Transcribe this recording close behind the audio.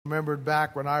remembered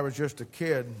back when I was just a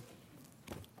kid,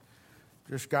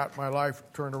 just got my life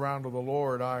turned around to the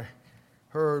Lord. I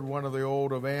heard one of the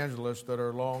old evangelists that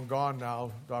are long gone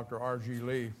now, Dr. R.G.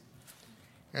 Lee.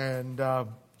 And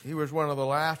he was one of the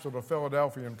last of the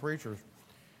Philadelphian preachers.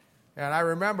 And I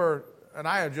remember, and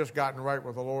I had just gotten right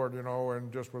with the Lord,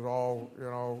 and just was all,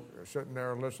 sitting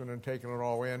there listening and taking it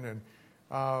all in. And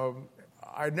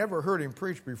I'd never heard him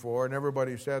preach before, and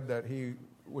everybody said that he,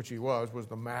 which he was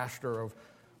the master of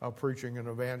preaching and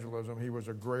evangelism. He was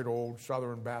a great old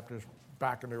Southern Baptist,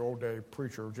 back in the old day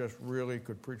preacher, just really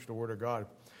could preach the Word of God.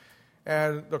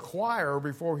 And the choir,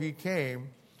 before he came,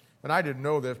 and I didn't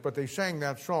know this, but they sang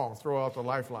that song, Throw Out the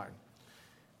Lifeline.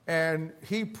 And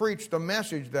he preached a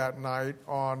message that night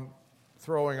on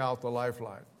throwing out the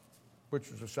lifeline, which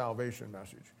is a salvation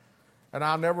message. And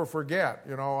I'll never forget,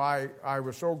 I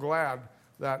was so glad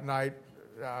that night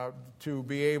to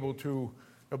be able to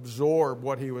absorb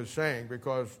what he was saying,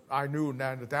 because I knew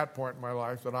at that point in my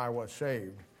life that I was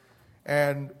saved.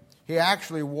 And he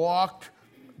actually walked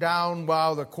down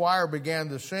while the choir began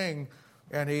to sing,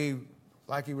 and he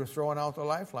was throwing out the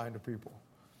lifeline to people.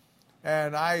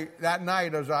 And that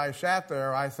night as I sat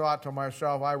there, I thought to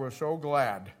myself, I was so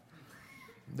glad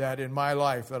that in my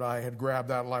life that I had grabbed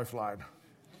that lifeline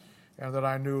and that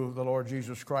I knew the Lord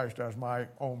Jesus Christ as my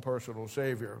own personal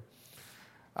Savior.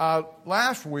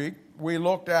 Last week, we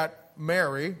looked at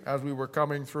Mary as we were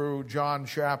coming through John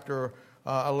chapter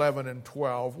 11 and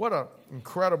 12. What an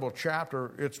incredible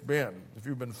chapter it's been, if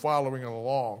you've been following it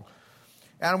along.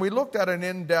 And we looked at an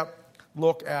in-depth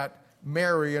look at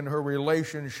Mary and her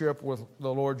relationship with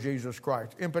the Lord Jesus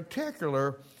Christ. In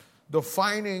particular,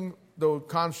 defining the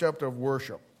concept of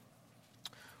worship.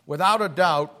 Without a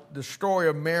doubt, the story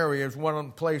of Mary is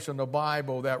one place in the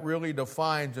Bible that really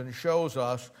defines and shows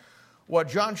us what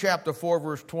John chapter 4,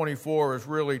 verse 24 is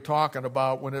really talking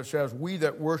about when it says, we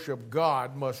that worship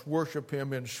God must worship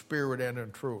Him in spirit and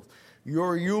in truth.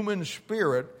 Your human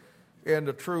spirit and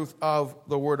the truth of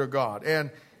the Word of God.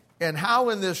 And how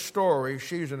in this story,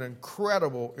 she's an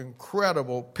incredible,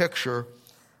 incredible picture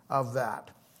of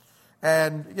that.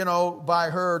 And, by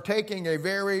her taking a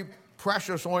very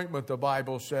precious ointment, the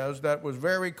Bible says, that was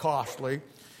very costly,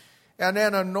 and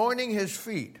then anointing His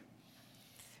feet.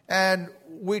 And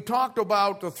we talked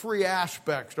about the three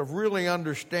aspects of really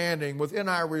understanding within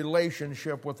our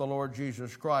relationship with the Lord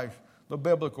Jesus Christ, the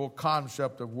biblical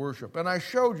concept of worship. And I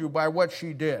showed you by what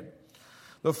she did.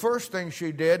 The first thing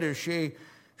she did is she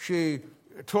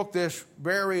took this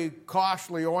very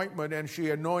costly ointment and she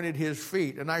anointed His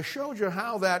feet. And I showed you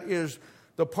how that is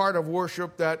the part of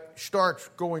worship that starts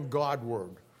going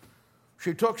Godward.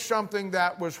 She took something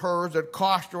that was hers, that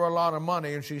cost her a lot of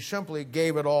money, and she simply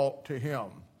gave it all to Him.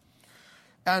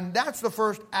 And that's the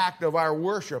first act of our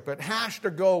worship. It has to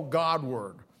go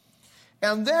Godward.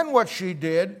 And then what she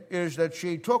did is that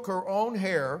she took her own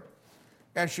hair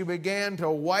and she began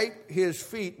to wipe His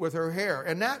feet with her hair.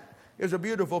 And that is a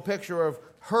beautiful picture of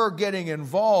her getting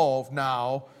involved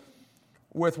now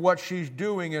with what she's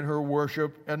doing in her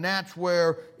worship. And that's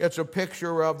where it's a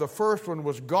picture of, the first one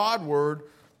was Godward,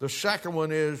 the second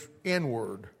one is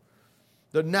inward.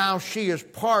 That now she is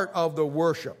part of the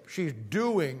worship. She's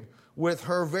doing with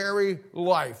her very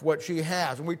life what she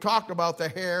has. And we talked about the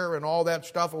hair and all that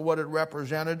stuff and what it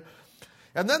represented.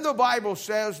 And then the Bible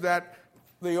says that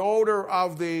the odor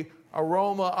of the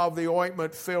aroma of the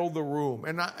ointment filled the room.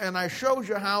 And I showed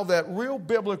you how that real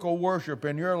biblical worship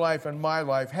in your life and my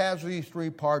life has these three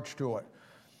parts to it.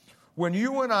 When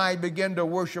you and I begin to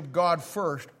worship God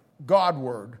first,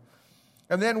 Godward,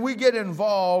 and then we get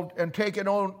involved and take it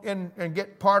on in and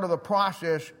get part of the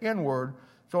process inward,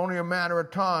 it's only a matter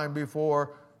of time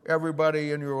before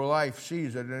everybody in your life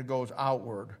sees it and it goes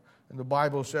outward. And the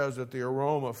Bible says that the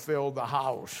aroma filled the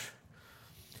house.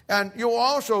 And you'll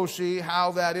also see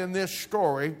how that in this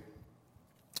story,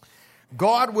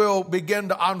 God will begin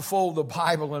to unfold the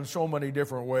Bible in so many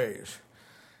different ways.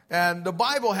 And the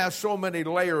Bible has so many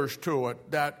layers to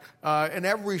it that in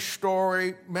every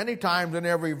story, many times in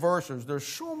every verses, there's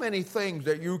so many things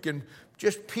that you can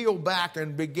just peel back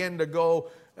and begin to go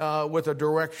with a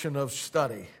direction of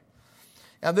study.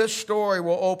 And this story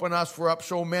will open us up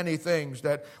so many things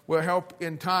that will help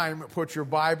in time put your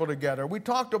Bible together. We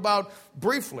talked about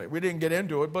briefly, we didn't get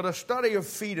into it, but a study of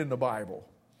feet in the Bible.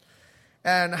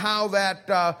 And how that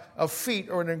of feet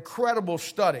are an incredible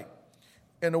study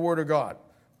in the Word of God.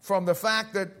 From the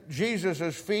fact that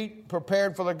Jesus' feet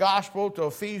prepared for the gospel to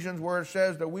Ephesians where it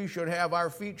says that we should have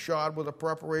our feet shod with the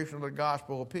preparation of the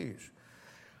gospel of peace.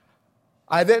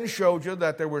 I then showed you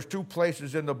that there was 2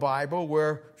 places in the Bible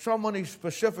where somebody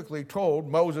specifically told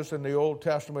Moses in the Old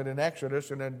Testament in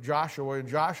Exodus and then Joshua in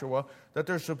Joshua that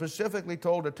they're specifically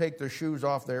told to take their shoes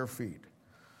off their feet.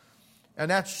 And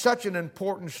that's such an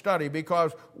important study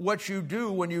because what you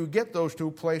do when you get those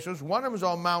 2 places, one of them is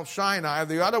on Mount Sinai,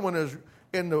 the other one is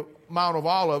in the Mount of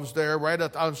Olives there, right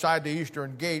outside the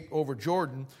Eastern Gate over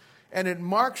Jordan. And it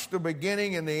marks the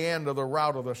beginning and the end of the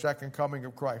route of the second coming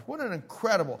of Christ. What an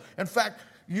incredible. In fact,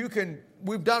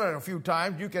 we've done it a few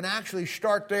times. You can actually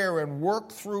start there and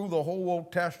work through the whole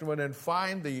Old Testament and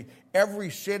find every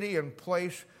city and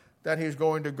place that he's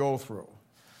going to go through.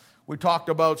 We talked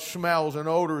about smells and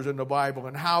odors in the Bible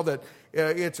and how that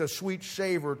it's a sweet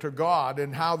savor to God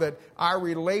and how that our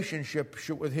relationship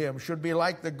with him should be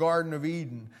like the Garden of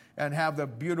Eden and have the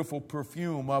beautiful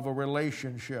perfume of a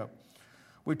relationship.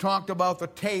 We talked about the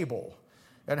table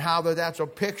and how that's a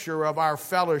picture of our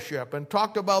fellowship, and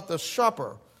talked about the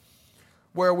supper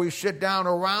where we sit down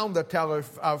around the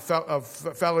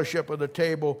fellowship of the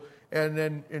table and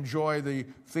then enjoy the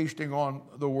feasting on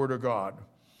the Word of God.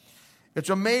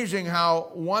 It's amazing how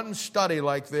one study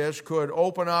like this could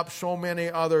open up so many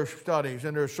other studies,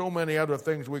 and there's so many other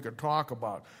things we could talk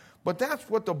about. But that's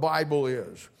what the Bible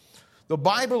is. The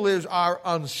Bible is our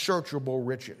unsearchable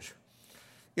riches.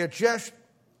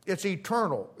 It's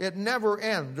eternal. It never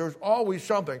ends. There's always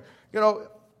something. You know,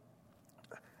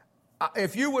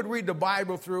 if you would read the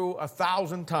Bible through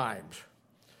 1,000 times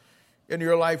in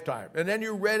your lifetime, and then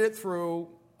you read it through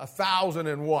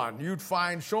 1,001, you'd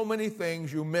find so many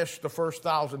things you missed the first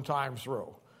 1,000 times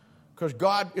through. Because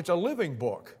God, it's a living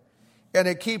book, and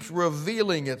it keeps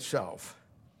revealing itself.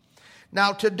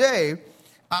 Now today,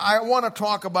 I want to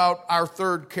talk about our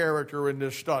third character in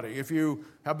this study. If you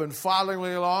have been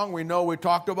following along, we know we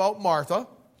talked about Martha,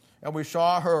 and we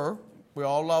saw her. We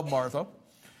all love Martha.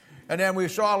 And then we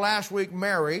saw last week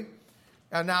Mary,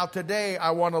 and now today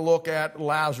I want to look at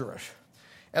Lazarus.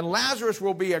 And Lazarus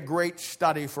will be a great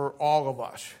study for all of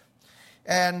us.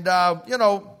 And, I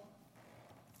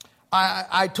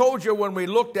told you when we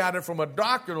looked at it from a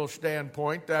doctrinal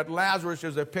standpoint that Lazarus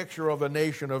is a picture of the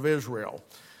nation of Israel.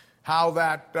 How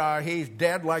that he's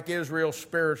dead like Israel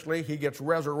spiritually. He gets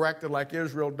resurrected like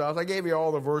Israel does. I gave you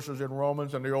all the verses in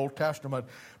Romans and the Old Testament.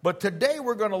 But today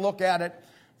we're going to look at it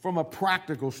from a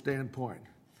practical standpoint.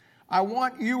 I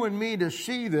want you and me to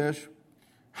see this,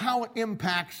 how it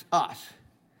impacts us.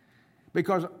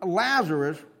 Because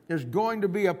Lazarus is going to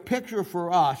be a picture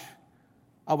for us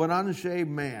of an unsaved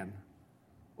man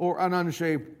or an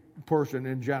unsaved person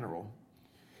in general.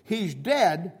 He's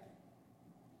dead,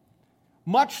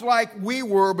 much like we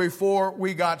were before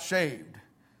we got saved.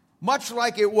 Much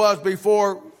like it was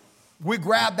before we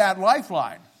grabbed that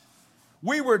lifeline.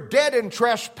 We were dead in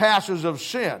trespasses of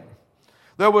sin.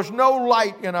 There was no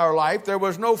light in our life. There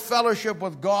was no fellowship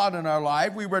with God in our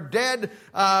life. We were dead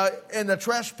in the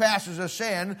trespasses of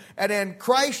sin. And then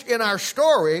Christ in our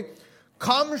story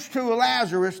comes to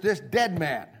Lazarus, this dead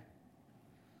man,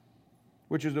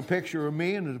 which is a picture of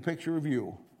me and is a picture of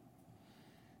you,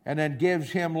 and then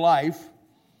gives him life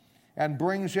and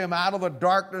brings him out of the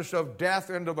darkness of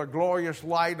death into the glorious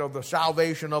light of the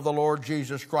salvation of the Lord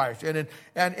Jesus Christ. And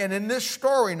in this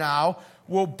story now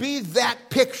will be that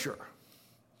picture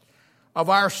of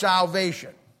our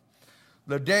salvation,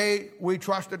 the day we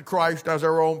trusted Christ as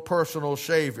our own personal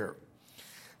Savior.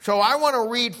 So I want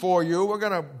to read for you, we're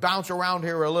going to bounce around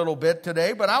here a little bit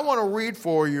today, but I want to read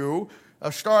for you,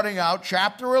 starting out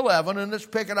chapter 11, and let's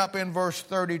pick it up in verse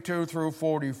 32 through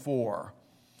 44.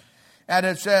 And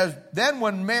it says, "Then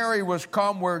when Mary was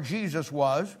come where Jesus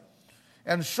was,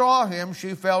 and saw him,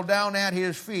 she fell down at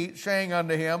his feet, saying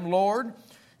unto him, Lord,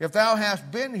 if thou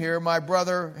hadst been here, my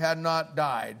brother had not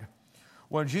died.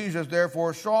 When Jesus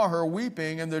therefore saw her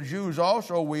weeping, and the Jews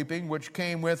also weeping, which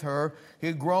came with her,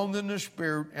 he groaned in the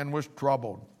spirit and was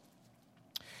troubled.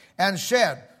 And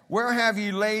said, Where have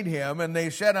ye laid him? And they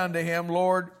said unto him,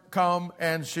 Lord, come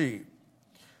and see.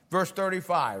 Verse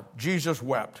 35, Jesus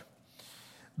wept.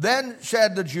 Then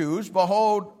said the Jews,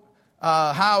 Behold,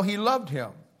 how he loved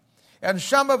him. And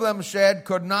some of them said,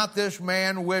 Could not this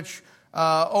man which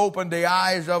opened the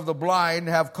eyes of the blind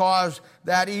have caused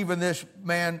that even this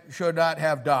man should not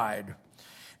have died?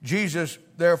 Jesus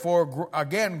therefore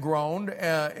again groaned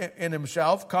in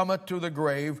himself, cometh to the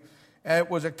grave, and it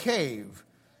was a cave,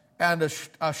 and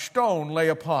a stone lay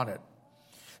upon it.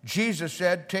 Jesus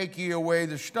said, Take ye away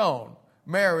the stone.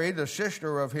 Mary, the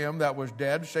sister of him that was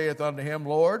dead, saith unto him,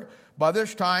 Lord, by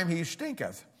this time he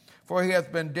stinketh, for he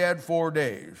hath been dead 4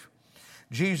 days.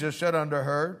 Jesus said unto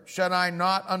her, Said I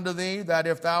not unto thee that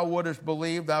if thou wouldest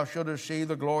believe, thou shouldest see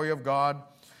the glory of God?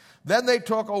 Then they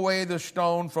took away the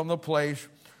stone from the place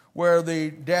where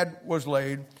the dead was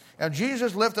laid. And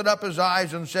Jesus lifted up his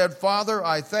eyes and said, Father,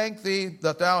 I thank thee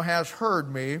that thou hast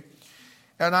heard me.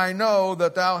 And I know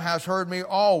that thou hast heard me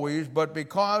always, but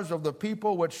because of the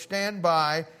people which stand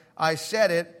by, I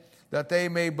said it, that they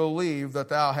may believe that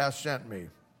thou hast sent me.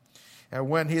 And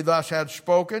when he thus had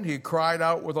spoken, he cried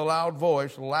out with a loud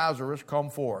voice, Lazarus, come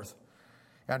forth.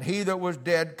 And he that was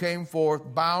dead came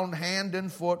forth, bound hand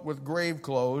and foot with grave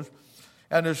clothes,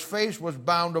 and his face was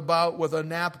bound about with a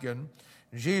napkin.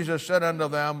 Jesus said unto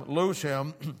them, Loose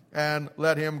him and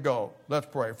let him go. Let's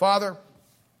pray. Father,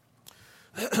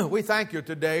 we thank you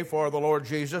today for the Lord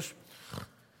Jesus.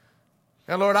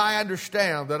 And Lord, I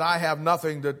understand that I have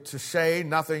nothing to say,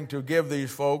 nothing to give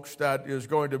these folks that is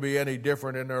going to be any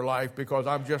different in their life because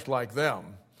I'm just like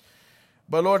them.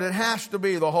 But Lord, it has to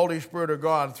be the Holy Spirit of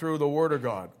God through the Word of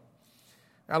God.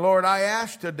 And Lord, I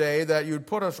ask today that you'd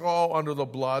put us all under the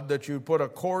blood, that you'd put a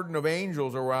cordon of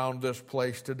angels around this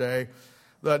place today,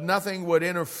 that nothing would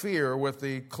interfere with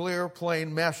the clear,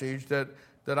 plain message that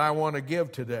I want to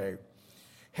give today.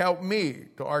 Help me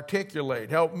to articulate.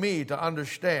 Help me to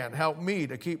understand. Help me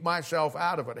to keep myself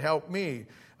out of it. Help me.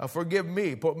 Forgive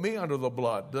me. Put me under the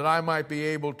blood that I might be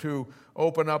able to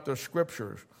open up the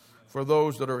Scriptures for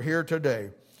those that are here today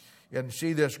and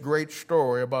see this great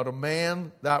story about a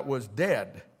man that was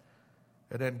dead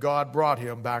and then God brought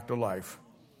him back to life.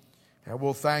 And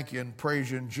we'll thank you and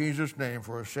praise you in Jesus' name.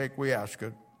 For his sake we ask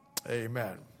it.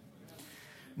 Amen.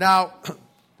 Now,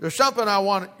 there's something I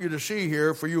want you to see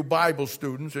here for you Bible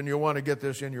students, and you'll want to get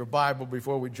this in your Bible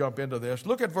before we jump into this.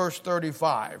 Look at verse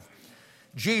 35.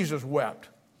 Jesus wept.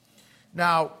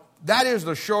 Now, that is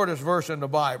the shortest verse in the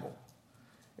Bible.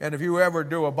 And if you ever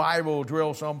do a Bible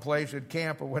drill someplace at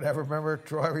camp or whatever, remember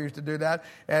Troy used to do that?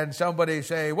 And somebody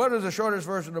say, what is the shortest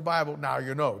verse in the Bible? Now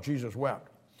you know, Jesus wept.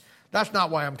 That's not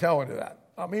why I'm telling you that.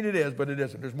 I mean, it is, but it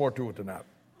isn't. There's more to it than that.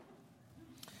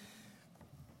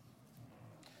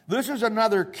 This is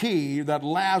another key that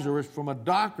Lazarus, from a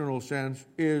doctrinal sense,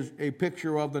 is a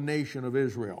picture of the nation of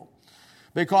Israel.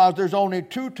 Because there's only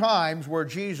 2 times where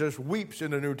Jesus weeps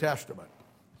in the New Testament.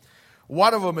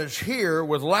 One of them is here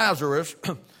with Lazarus,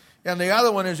 and the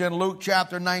other one is in Luke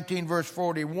chapter 19, verse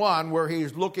 41, where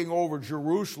he's looking over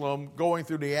Jerusalem, going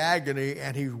through the agony,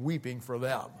 and he's weeping for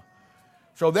them.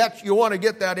 So you want to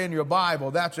get that in your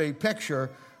Bible. That's a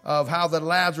picture of how that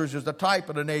Lazarus is the type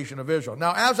of the nation of Israel.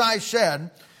 Now, as I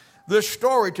said, this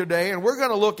story today, and we're going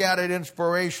to look at it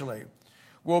inspirationally,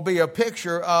 will be a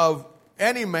picture of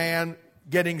any man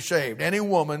getting saved, any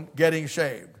woman getting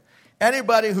saved.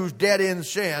 Anybody who's dead in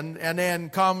sin and then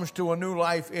comes to a new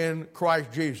life in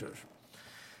Christ Jesus.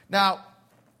 Now,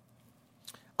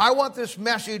 I want this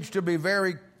message to be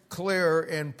very clear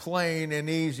and plain and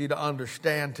easy to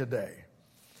understand today.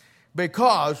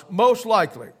 Because most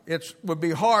likely, it would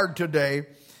be hard today,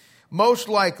 most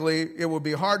likely it would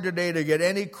be hard today to get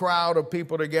any crowd of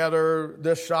people together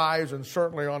this size, and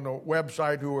certainly on the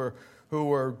website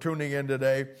who are tuning in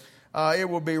today. It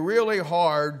will be really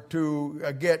hard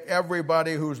to get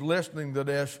everybody who's listening to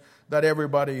this, that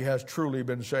everybody has truly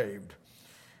been saved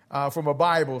from a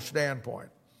Bible standpoint.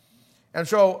 And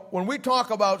so when we talk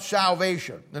about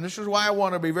salvation, and this is why I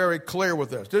want to be very clear with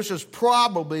this is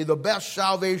probably the best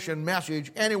salvation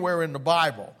message anywhere in the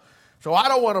Bible. So I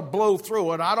don't want to blow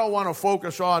through it. I don't want to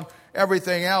focus on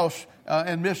everything else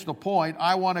and miss the point.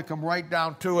 I want to come right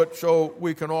down to it so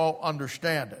we can all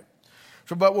understand it.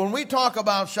 But when we talk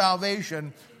about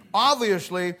salvation,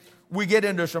 obviously we get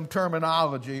into some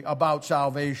terminology about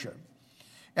salvation.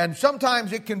 And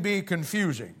sometimes it can be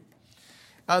confusing.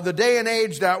 The day and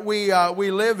age that we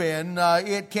live in,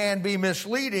 it can be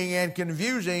misleading and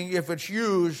confusing if it's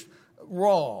used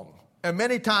wrong. And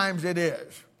many times it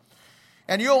is.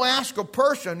 And you'll ask a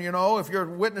person, if you're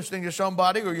witnessing to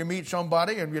somebody or you meet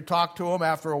somebody and you talk to them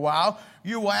after a while,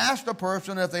 you will ask the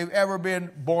person if they've ever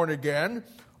been born again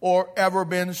or ever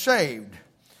been saved.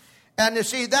 And you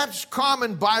see, that's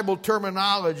common Bible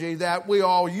terminology that we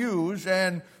all use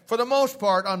and for the most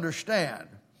part understand.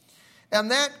 And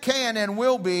that can and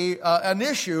will be an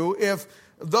issue if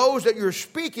those that you're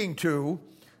speaking to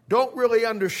don't really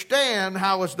understand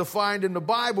how it's defined in the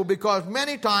Bible, because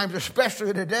many times,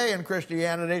 especially today in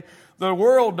Christianity, the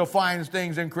world defines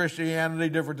things in Christianity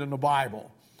different than the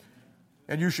Bible.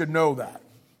 And you should know that.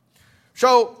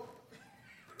 So,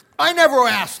 I never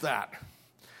asked that.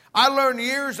 I learned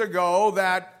years ago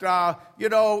that,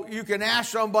 you can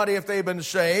ask somebody if they've been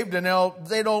saved and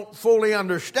they don't fully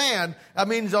understand. That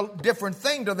means a different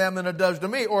thing to them than it does to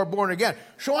me, or born again.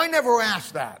 So I never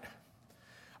asked that.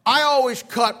 I always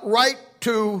cut right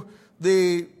to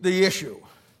the issue.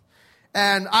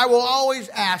 And I will always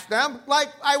ask them, like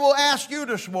I will ask you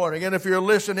this morning, and if you're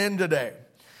listening today.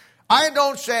 I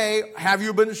don't say, have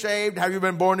you been saved? Have you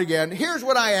been born again? Here's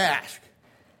what I ask.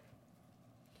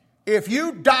 If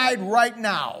you died right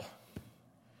now,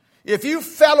 if you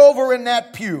fell over in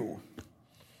that pew,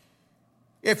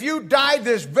 if you died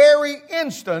this very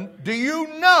instant, do you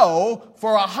know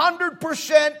for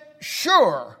 100%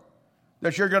 sure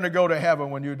that you're going to go to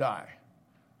heaven when you die?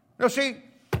 Now see,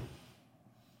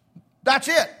 that's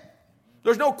it.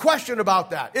 There's no question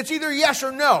about that. It's either yes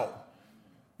or no.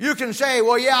 You can say,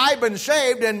 well, yeah, I've been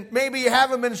saved, and maybe you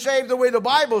haven't been saved the way the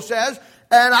Bible says.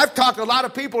 And I've talked to a lot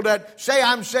of people that say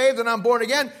I'm saved and I'm born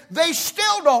again. They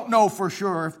still don't know for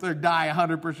sure if they die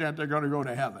 100% they're going to go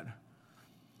to heaven.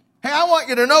 Hey, I want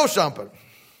you to know something.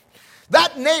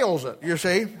 That nails it, you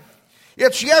see.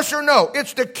 It's yes or no.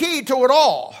 It's the key to it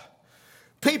all.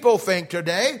 People think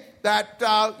today that,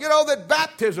 that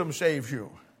baptism saves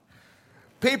you.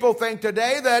 People think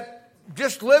today that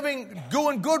just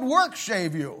doing good work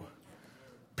save you.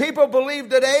 People believe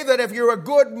today that if you're a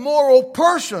good moral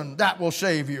person, that will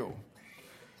save you.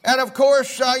 And of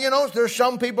course, there's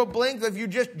some people believe that if you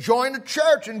just join a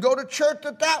church and go to church,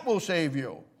 that will save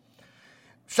you.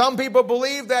 Some people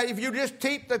believe that if you just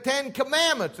keep the 10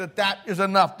 Commandments, that is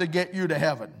enough to get you to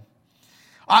heaven.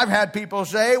 I've had people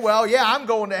say, well, yeah, I'm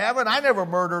going to heaven. I never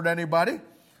murdered anybody.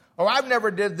 Or I've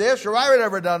never did this, or I've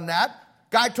never done that.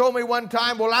 Guy told me one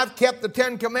time, well, I've kept the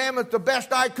 10 Commandments the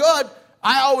best I could.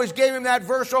 I always gave him that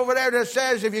verse over there that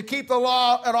says, if you keep the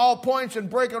law at all points and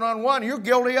break it on one, you're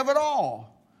guilty of it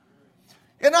all.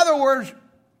 In other words,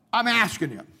 I'm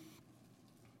asking you,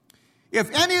 if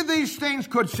any of these things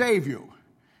could save you,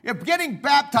 if getting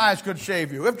baptized could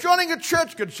save you, if joining a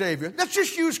church could save you, let's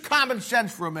just use common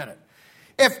sense for a minute.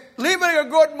 If living a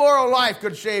good moral life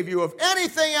could save you, if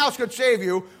anything else could save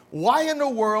you, why in the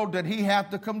world did he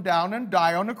have to come down and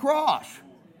die on the cross?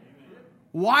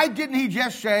 Why didn't he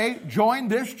just say, join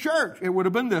this church? It would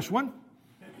have been this one.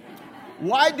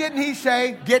 Why didn't he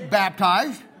say, get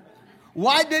baptized?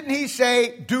 Why didn't he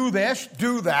say, do this,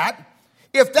 do that?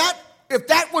 If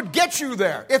that would get you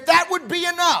there, if that would be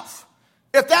enough,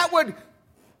 if that would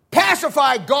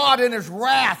pacify God in his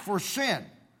wrath for sin,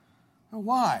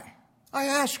 why? I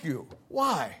ask you,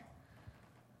 why?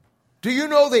 Do you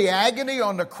know the agony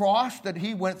on the cross that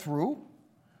he went through?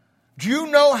 Do you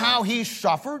know how he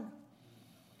suffered?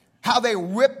 How they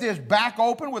ripped his back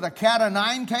open with a cat of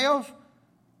nine tails?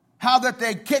 How that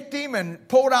they kicked him and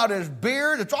pulled out his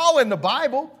beard? It's all in the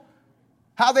Bible.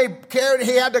 How he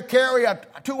had to carry a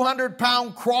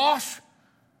 200-pound cross?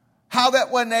 How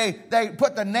that when they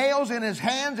put the nails in his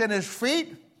hands and his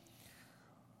feet,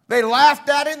 they laughed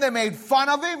at him, they made fun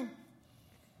of him,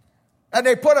 and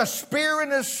they put a spear in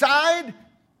his side.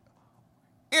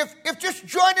 If just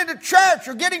joining the church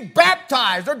or getting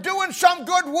baptized or doing some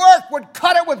good work would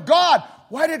cut it with God,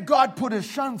 why did God put his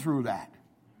son through that?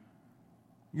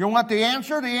 You want the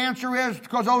answer? The answer is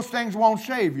because those things won't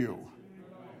save you.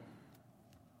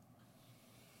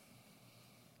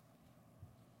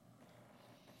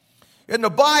 In the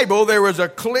Bible, there is a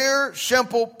clear,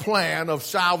 simple plan of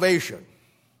salvation.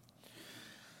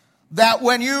 That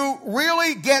when you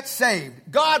really get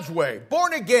saved, God's way,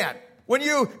 born again, when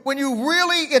you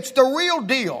really, it's the real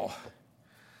deal.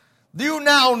 You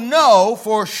now know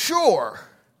for sure,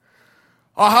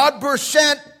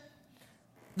 100%,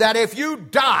 that if you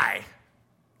die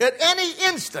at any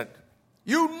instant,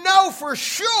 you know for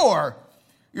sure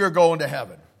you're going to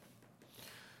heaven.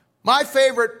 My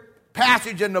favorite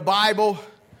passage in the Bible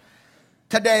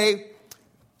today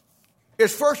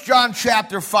is 1 John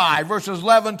chapter 5, verses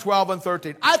 11, 12, and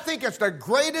 13. I think it's the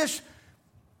greatest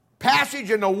passage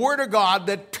in the Word of God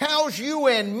that tells you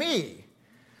and me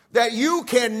that you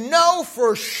can know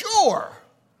for sure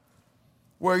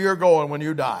where you're going when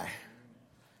you die.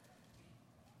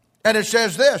 And it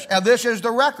says this, and this is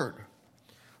the record,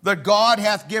 that God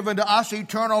hath given to us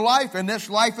eternal life, and this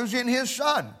life is in his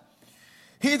Son.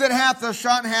 He that hath the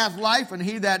Son hath life, and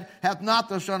he that hath not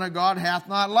the Son of God hath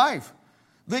not life.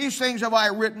 These things have I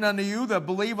written unto you that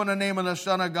believe on the name of the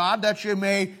Son of God, that you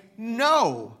may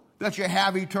know that you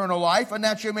have eternal life, and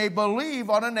that you may believe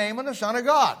on the name of the Son of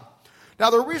God. Now,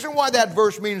 the reason why that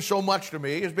verse means so much to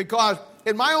me is because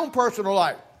in my own personal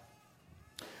life,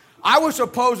 I was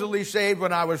supposedly saved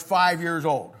when I was 5 years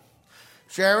old.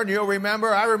 Sharon, you'll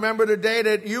remember, I remember the day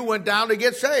that you went down to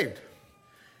get saved.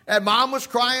 And Mom was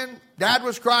crying, Dad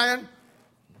was crying.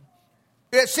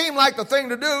 It seemed like the thing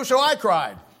to do, so I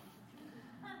cried.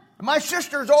 My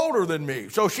sister's older than me,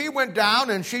 so she went down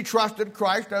and she trusted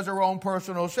Christ as her own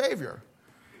personal Savior.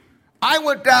 I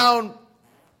went down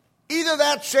either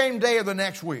that same day or the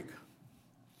next week.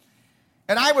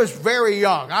 And I was very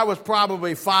young. I was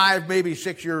probably 5, maybe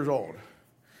 6 years old.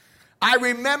 I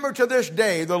remember to this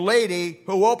day the lady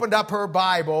who opened up her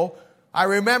Bible. I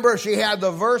remember she had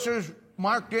the verses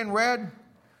marked in red.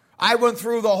 I went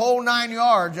through the whole 9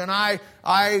 yards, and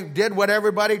I did what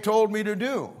everybody told me to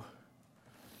do.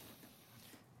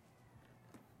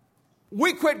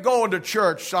 We quit going to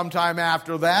church sometime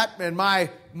after that, and my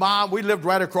mom, we lived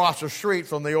right across the street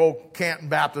from the old Canton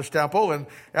Baptist Temple, and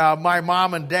my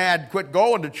mom and dad quit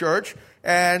going to church,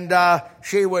 and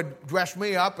she would dress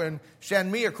me up and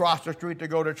send me across the street to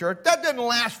go to church. That didn't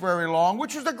last very long,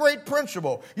 which is a great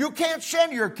principle. You can't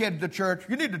send your kid to church.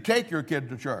 You need to take your kid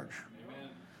to church. Amen.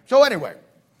 So anyway,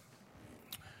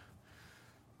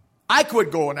 I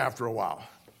quit going after a while.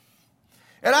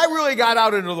 And I really got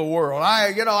out into the world.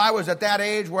 I was at that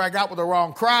age where I got with the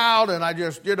wrong crowd, and I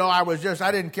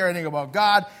didn't care anything about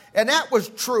God. And that was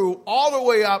true all the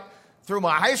way up through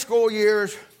my high school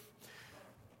years.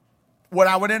 When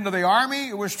I went into the Army,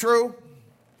 it was true.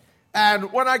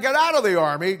 And when I got out of the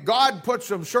Army, God put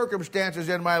some circumstances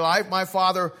in my life. My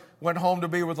father went home to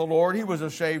be with the Lord. He was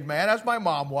a saved man, as my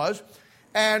mom was.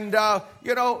 And,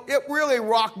 it really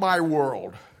rocked my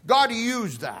world. God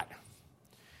used that.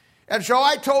 And so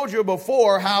I told you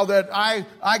before how that I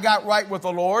got right with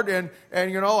the Lord and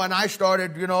I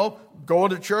started, going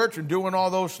to church and doing all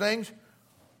those things.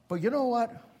 But you know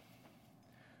what?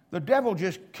 The devil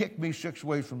just kicked me 6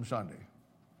 ways from Sunday.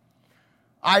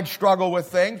 I'd struggle with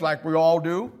things like we all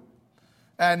do.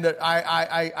 And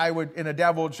the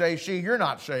devil would say, see, you're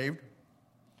not saved.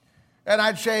 And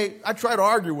I'd try to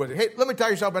argue with it. Hey, let me tell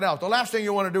you something else. The last thing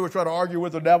you want to do is try to argue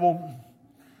with the devil.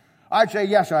 I'd say,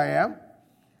 yes, I am.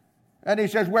 And he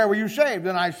says, where were you saved?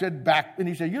 And I said, back. And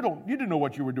he said, you didn't know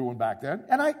what you were doing back then.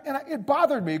 And it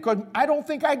bothered me because I don't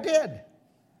think I did.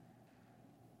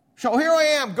 So here I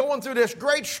am going through this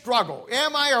great struggle.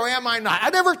 Am I or am I not?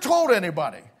 I never told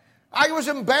anybody. I was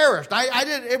embarrassed.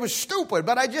 It was stupid,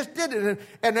 but I just did it.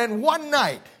 And then one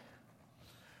night,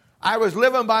 I was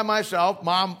living by myself.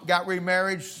 Mom got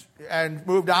remarried and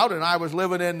moved out, and I was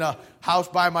living in the house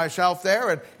by myself there,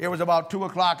 and it was about 2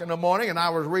 o'clock in the morning, and I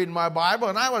was reading my Bible,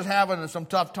 and I was having some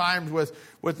tough times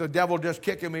with the devil just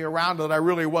kicking me around that I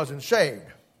really wasn't saved.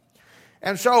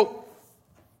 And so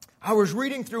I was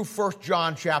reading through 1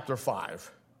 John chapter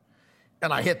 5,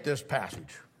 and I hit this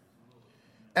passage.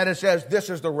 And it says, this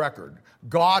is the record.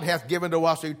 God hath given to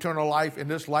us eternal life, and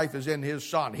this life is in his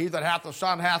Son. He that hath the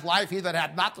Son hath life. He that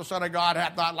hath not the Son of God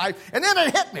hath not life. And then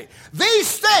it hit me.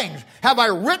 These things have I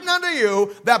written unto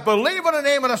you that believe in the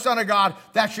name of the Son of God,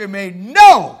 that you may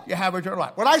know you have eternal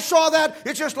life. When I saw that,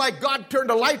 it's just like God turned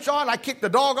the lights on. I kicked the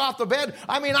dog off the bed.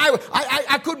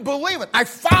 I couldn't believe it. I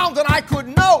found that I could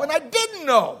know, and I didn't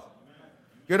know.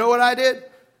 You know what I did?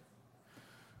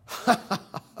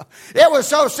 It was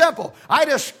so simple. I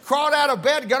just crawled out of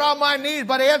bed, got on my knees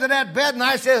by the end of that bed, and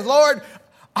I said, Lord,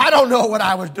 I don't know what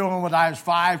I was doing when I was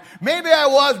 5. Maybe I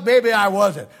was, maybe I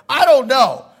wasn't. I don't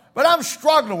know. But I'm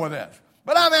struggling with this.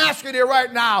 But I'm asking you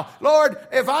right now, Lord,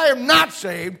 if I am not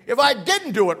saved, if I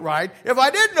didn't do it right, if I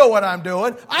didn't know what I'm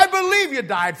doing, I believe you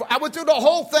died for. I went through the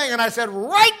whole thing, and I said,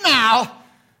 right now,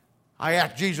 I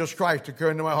ask Jesus Christ to come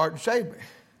into my heart and save me.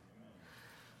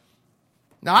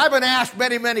 Now, I've been asked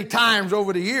many, many times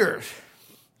over the years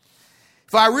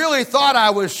if I really thought I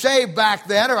was saved back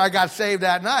then or I got saved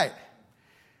that night.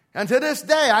 And to this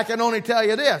day, I can only tell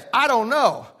you this. I don't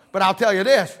know, but I'll tell you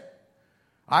this.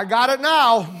 I got it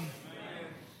now.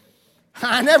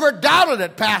 I never doubted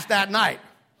it past that night.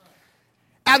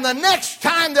 And the next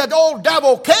time that old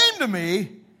devil came to me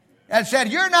and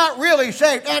said, you're not really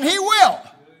saved, and he will.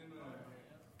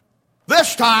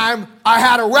 This time, I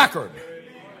had a record.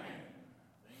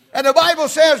 And the Bible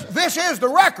says this is the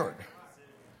record.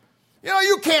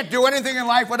 You can't do anything in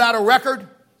life without a record.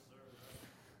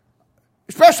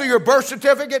 Especially your birth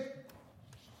certificate.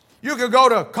 You could go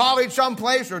to college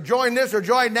someplace or join this or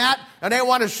join that, and they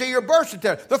want to see your birth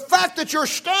certificate. The fact that you're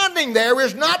standing there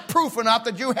is not proof enough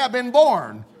that you have been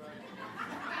born.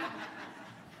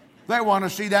 They want to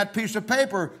see that piece of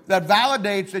paper that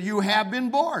validates that you have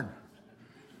been born.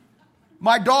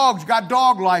 My dog's got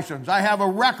dog license. I have a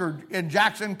record in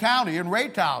Jackson County, in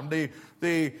Raytown,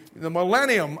 the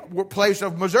Millennium place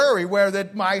of Missouri, where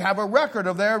I have a record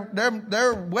of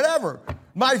their whatever.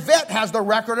 My vet has the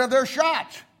record of their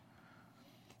shots.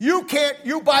 You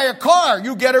buy a car,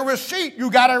 you get a receipt,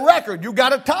 you got a record, you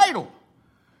got a title.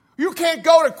 You can't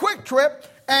go to Quick Trip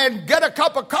and get a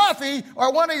cup of coffee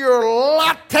or one of your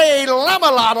latte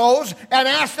lemolatos and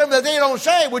ask them that they don't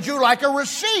say, would you like a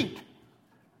receipt?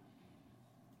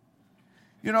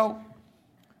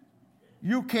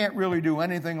 You can't really do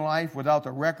anything in life without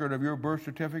the record of your birth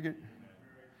certificate.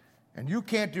 And you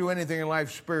can't do anything in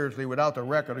life spiritually without the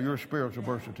record of your spiritual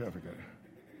birth certificate.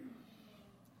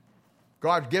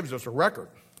 God gives us a record.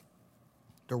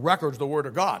 The record's the Word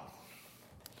of God.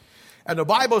 And the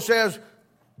Bible says,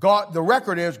 the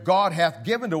record is, God hath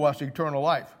given to us eternal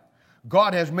life.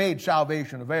 God has made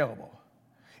salvation available.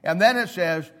 And then it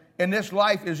says, and this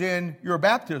life is in your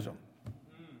baptism.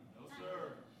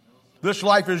 This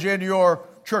life is in your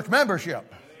church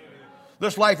membership.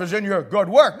 This life is in your good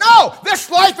work. No, this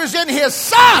life is in His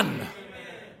Son.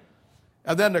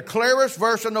 And then the clearest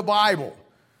verse in the Bible,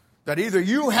 that either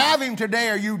you have Him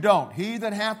today or you don't. He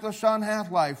that hath the Son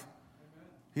hath life.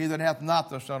 He that hath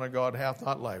not the Son of God hath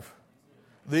not life.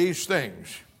 These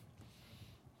things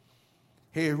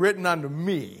He has written unto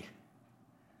me,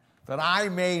 that I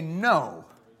may know,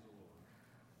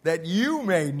 that you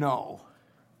may know,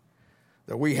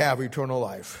 that we have eternal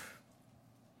life.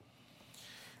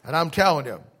 And I'm telling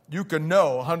you, you can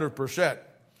know 100%.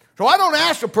 So I don't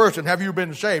ask a person, have you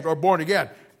been saved or born again?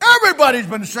 Everybody's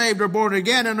been saved or born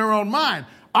again in their own mind.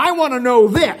 I want to know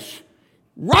this.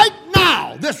 Right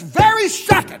now, this very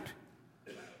second,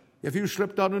 if you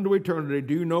slipped out into eternity,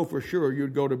 do you know for sure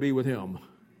you'd go to be with Him?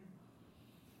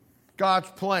 God's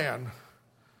plan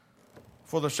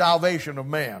for the salvation of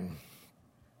man.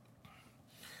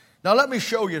 Now let me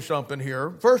show you something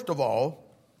here. First of all,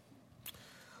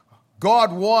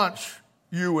 God wants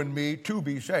you and me to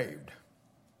be saved.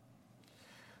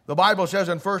 The Bible says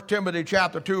in 1 Timothy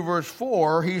chapter 2 verse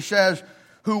 4, He says,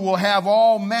 who will have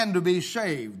all men to be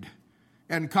saved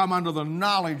and come unto the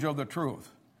knowledge of the truth.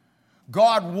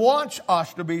 God wants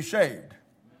us to be saved.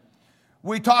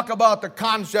 We talk about the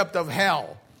concept of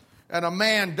hell and a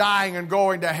man dying and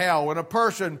going to hell and a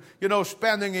person,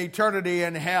 spending eternity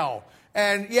in hell.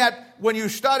 And yet, when you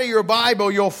study your Bible,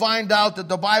 you'll find out that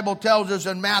the Bible tells us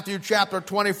in Matthew chapter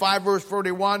 25, verse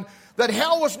 41, that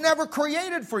hell was never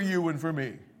created for you and for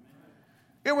me.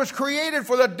 It was created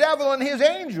for the devil and his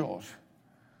angels.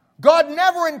 God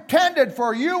never intended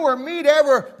for you or me to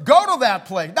ever go to that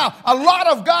place. Now, a lot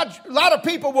of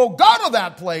people will go to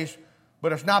that place,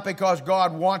 but it's not because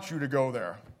God wants you to go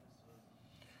there.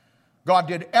 God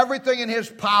did everything in His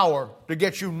power to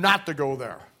get you not to go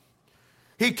there.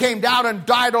 He came down and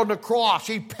died on the cross.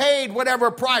 He paid whatever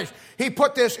price. He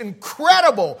put this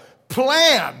incredible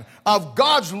plan of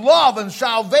God's love and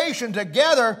salvation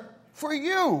together for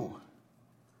you.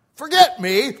 Forget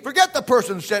me. Forget the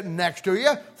person sitting next to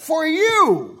you. For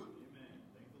you.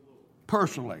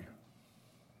 Personally.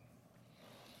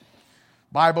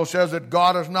 Bible says that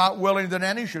God is not willing that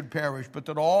any should perish, but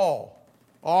that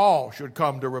all should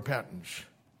come to repentance.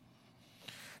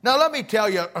 Now, let me tell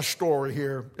you a story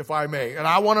here, if I may. And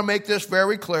I want to make this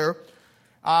very clear.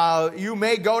 You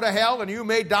may go to hell and you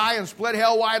may die and split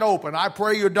hell wide open. I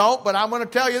pray you don't, but I'm going to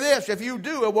tell you this. If you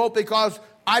do, it won't be because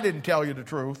I didn't tell you the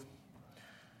truth.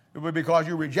 It will be because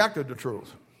you rejected the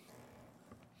truth.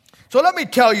 So let me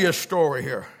tell you a story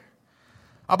here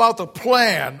about the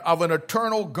plan of an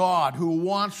eternal God who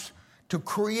wants to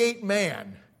create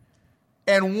man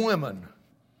and woman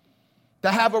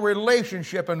to have a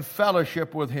relationship and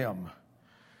fellowship with Him.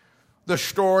 The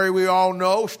story we all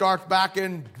know starts back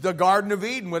in the Garden of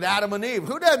Eden with Adam and Eve.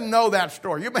 Who doesn't know that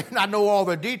story? You may not know all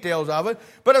the details of it,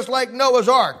 but it's like Noah's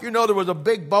Ark. There was a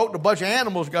big boat and a bunch of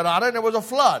animals got on it and there was a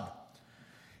flood.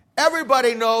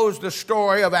 Everybody knows the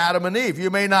story of Adam and Eve. You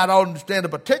may not understand the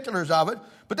particulars of it,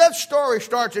 but that story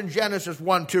starts in Genesis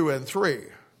 1, 2, and 3.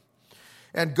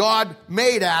 And God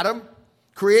made Adam,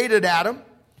 created Adam,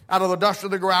 out of the dust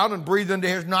of the ground and breathed into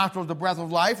his nostrils the breath of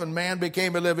life, and man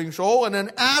became a living soul. And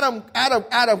then Adam,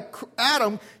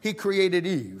 he created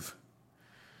Eve.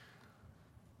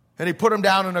 And he put him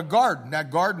down in a garden.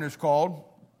 That garden is called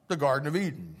the Garden of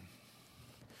Eden.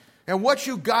 And what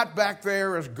you got back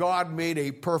there is God made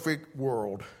a perfect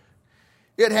world.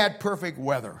 It had perfect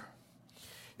weather.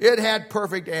 It had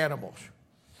perfect animals.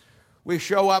 We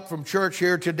show up from church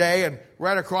here today, and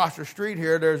right across the street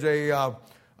here, there's a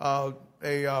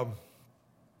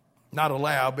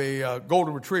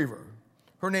golden retriever.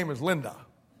 Her name is Linda.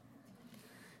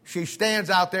 She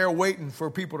stands out there waiting for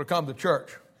people to come to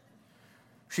church.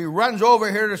 She runs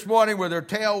over here this morning with her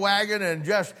tail wagging and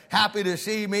just happy to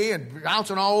see me and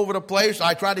bouncing all over the place.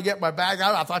 I tried to get my bag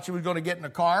out. I thought she was going to get in the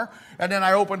car. And then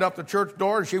I opened up the church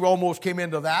door and she almost came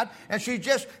into that. And she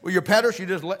just, well, you pet her,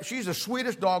 she's the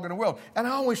sweetest dog in the world. And I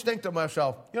always think to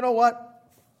myself, you know what?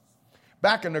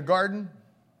 Back in the garden,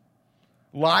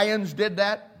 lions did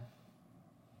that.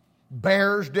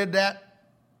 Bears did that.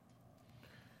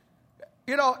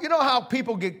 You know how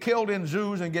people get killed in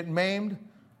zoos and get maimed?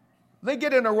 They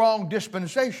get in the wrong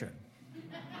dispensation.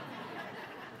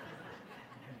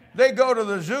 They go to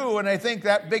the zoo and they think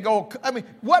that big old, I mean,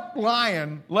 what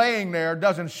lion laying there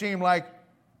doesn't seem like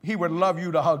he would love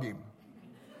you to hug him?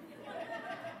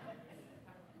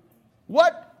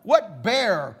 What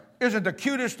bear isn't the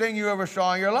cutest thing you ever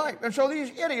saw in your life? And so these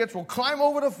idiots will climb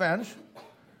over the fence,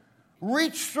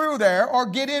 reach through there, or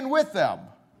get in with them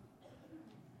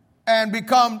and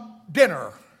become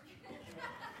dinner.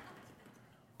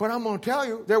 But I'm going to tell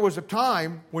you, there was a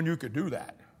time when you could do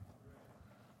that.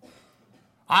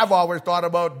 I've always thought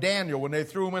about Daniel when they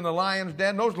threw him in the lion's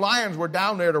den. Those lions were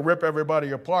down there to rip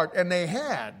everybody apart, and they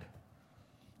had.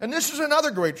 And this is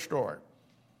another great story.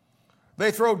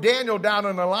 They throw Daniel down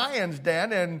in the lion's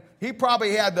den, and he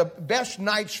probably had the best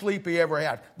night's sleep he ever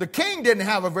had. The king didn't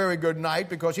have a very good night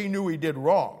because he knew he did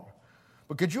wrong.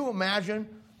 But could you imagine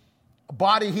a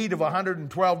body heat of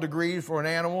 112 degrees for an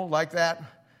animal like that?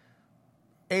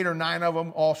 8 or 9 of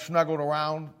them all snuggled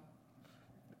around,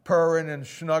 purring and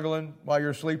snuggling while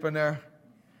you're sleeping there.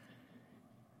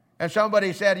 And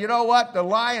somebody said, you know what? The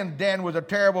lion's den was a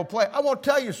terrible place. I won't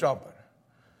tell you something.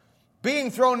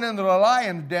 Being thrown into the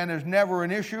lion's den is never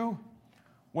an issue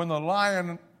when the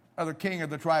lion or the king of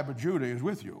the tribe of Judah is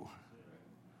with you.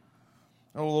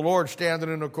 And the Lord's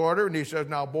standing in the corner and he says,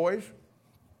 now boys,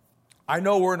 I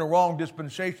know we're in the wrong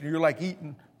dispensation. You're like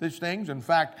eating these things. In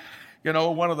fact, you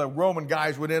know, one of the Roman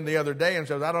guys went in the other day and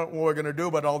says, I don't know what we're going to do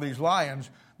about all these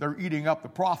lions. They're eating up the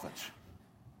prophets.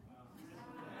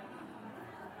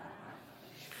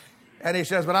 And he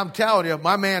says, but I'm telling you,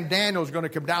 my man Daniel's going to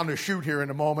come down to shoot here in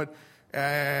a moment,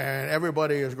 and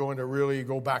everybody is going to really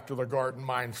go back to the garden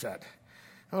mindset.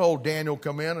 And old Daniel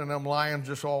come in, and them lions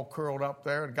just all curled up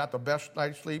there and got the best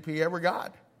night's sleep he ever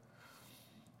got.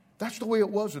 That's the way it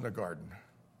was in the garden.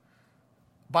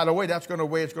 By the way, that's the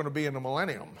way it's going to be in the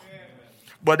millennium.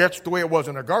 But that's the way it was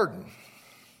in the garden.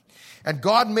 And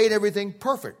God made everything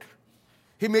perfect.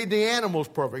 He made the animals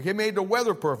perfect. He made the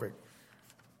weather perfect.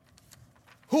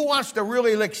 Who wants to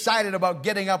really get excited about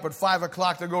getting up at 5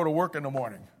 o'clock to go to work in the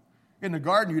morning? In the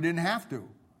garden, you didn't have to.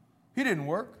 He didn't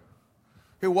work.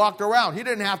 He walked around. He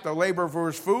didn't have to labor for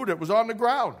his food. It was on the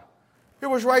ground. It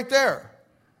was right there.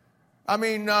 I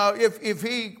mean, if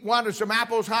he wanted some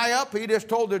apples high up, he just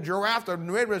told the giraffe to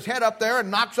move his head up there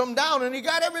and knock some down, and he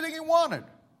got everything he wanted. It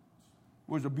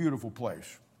was a beautiful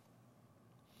place.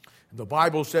 The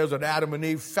Bible says that Adam and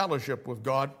Eve fellowshiped with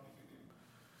God.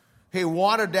 He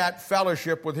wanted that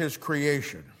fellowship with his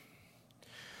creation.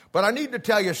 But I need to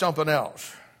tell you something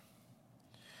else.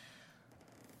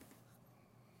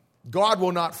 God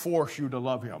will not force you to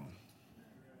love him.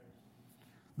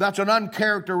 That's an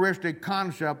uncharacteristic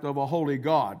concept of a holy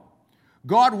God.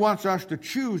 God wants us to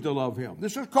choose to love him.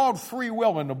 This is called free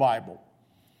will in the Bible.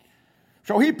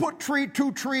 So he put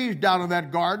 2 trees down in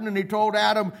that garden, and he told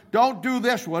Adam, don't do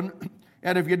this one,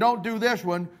 and if you don't do this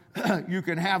one, you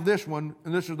can have this one,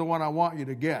 and this is the one I want you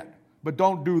to get. But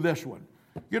don't do this one.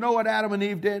 You know what Adam and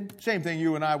Eve did? Same thing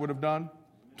you and I would have done.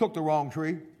 Took the wrong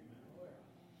tree.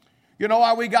 You know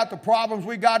why we got the problems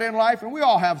we got in life? And we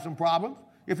all have some problems.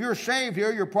 If you're saved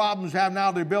here, your problems have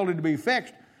now the ability to be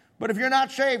fixed. But if you're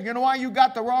not saved, you know why you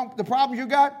got the problems you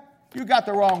got? You got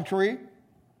the wrong tree.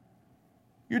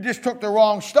 You just took the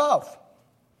wrong stuff.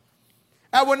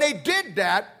 And when they did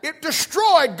that, it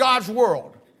destroyed God's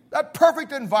world. That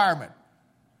perfect environment.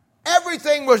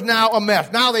 Everything was now a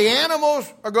mess. Now the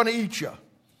animals are going to eat you.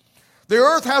 The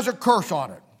earth has a curse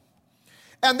on it.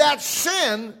 And that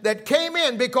sin that came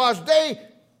in because they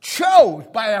chose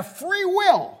by a free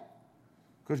will,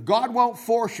 because God won't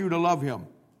force you to love him.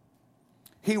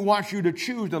 He wants you to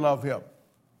choose to love him.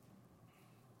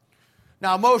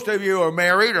 Now, most of you are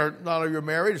married, or none of you are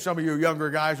married. Some of you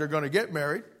younger guys are going to get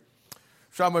married.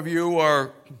 Some of you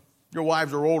your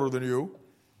wives are older than you.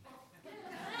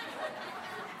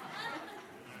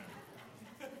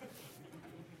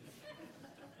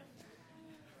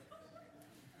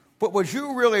 But would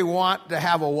you really want to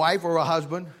have a wife or a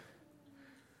husband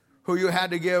who you had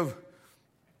to give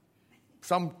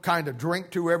some kind of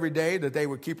drink to every day that they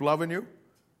would keep loving you?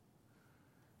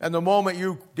 And the moment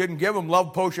you didn't give them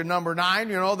love potion number 9,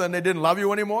 then they didn't love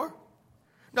you anymore?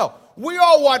 No, we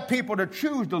all want people to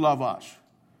choose to love us.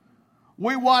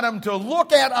 We want them to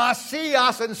look at us, see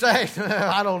us, and say,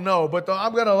 I don't know, but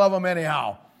I'm going to love them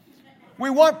anyhow.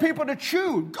 We want people to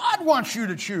choose. God wants you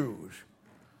to choose.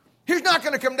 He's not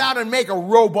going to come down and make a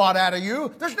robot out of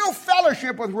you. There's no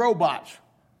fellowship with robots.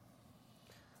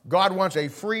 God wants a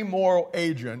free moral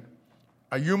agent,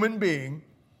 a human being,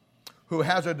 who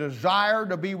has a desire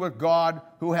to be with God,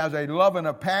 who has a love and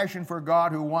a passion for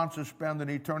God, who wants to spend an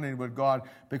eternity with God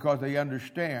because they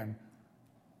understand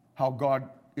how God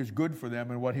is good for them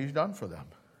and what he's done for them.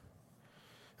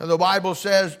 And the Bible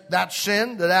says that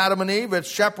sin, that Adam and Eve, it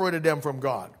separated them from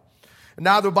God. And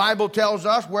now the Bible tells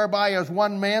us, whereby as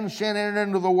one man sin entered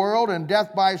into the world, and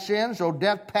death by sin, so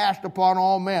death passed upon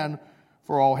all men,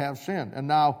 for all have sinned. And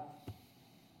now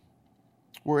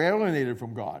we're alienated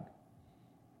from God.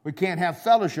 We can't have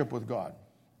fellowship with God.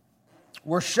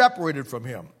 We're separated from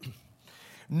Him.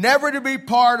 Never to be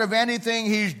part of anything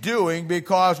He's doing,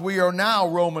 because we are now,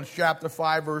 Romans chapter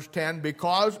 5, verse 10,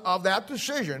 because of that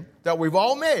decision that we've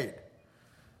all made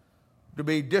to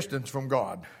be distant from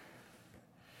God.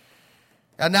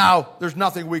 And now there's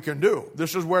nothing we can do.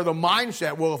 This is where the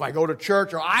mindset, well, if I go to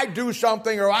church, or I do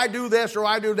something, or I do this, or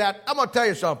I do that, I'm going to tell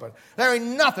you something. There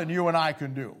ain't nothing you and I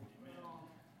can do.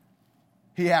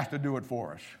 He has to do it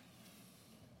for us.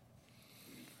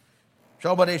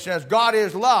 Somebody says, God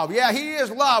is love. Yeah, He is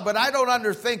love, but I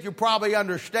don't think you probably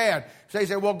understand. So they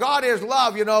say, well, God is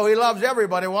love, He loves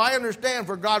everybody. Well, I understand,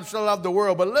 for God so loved the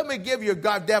world, but let me give you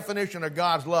a definition of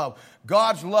God's love.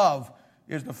 God's love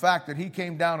is the fact that He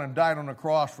came down and died on the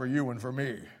cross for you and for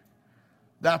me.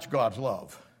 That's God's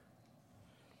love.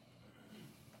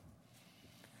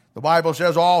 The Bible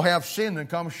says all have sinned and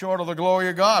come short of the glory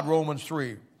of God, Romans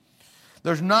 3.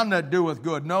 There's none that doeth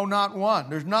good, no, not one.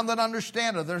 There's none that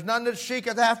understandeth. There's none that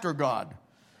seeketh after God.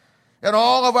 And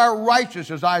all of our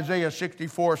righteousness, Isaiah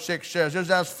 64:6 says,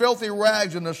 is as filthy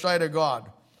rags in the sight of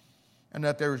God. And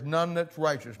that there is none that's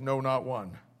righteous, no, not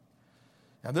one.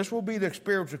 And this will be the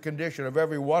spiritual condition of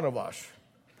every one of us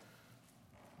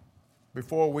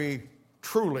before we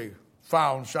truly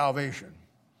found salvation.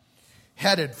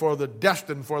 Destined for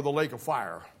the lake of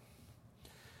fire.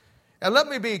 And let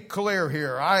me be clear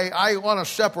here. I want to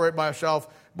separate myself.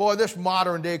 Boy, this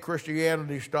modern day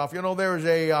Christianity stuff, there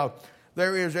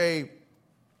is a,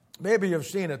 maybe you've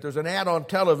seen it. There's an ad on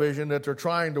television that they're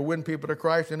trying to win people to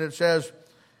Christ, and it says,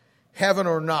 heaven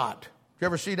or not. You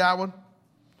ever see that one?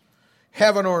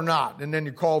 Heaven or not. And then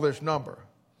you call this number.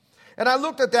 And I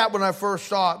looked at that when I first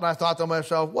saw it, and I thought to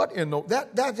myself,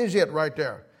 that is it right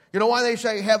there. You know why they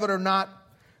say heaven or not?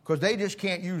 Because they just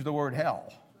can't use the word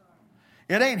hell.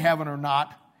 It ain't heaven or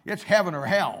not. It's heaven or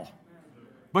hell.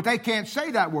 But they can't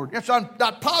say that word. It's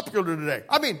not popular today.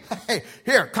 I mean, hey,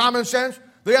 here, common sense.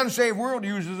 The unsaved world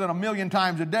uses it 1,000,000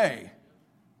 times a day.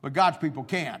 But God's people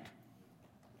can't.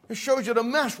 It shows you the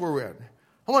mess we're in.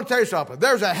 I want to tell you something.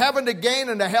 There's a heaven to gain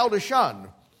and a hell to shun.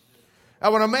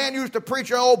 And when a man used to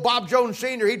preach, old Bob Jones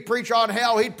Sr., he'd preach on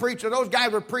hell. And those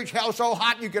guys would preach hell so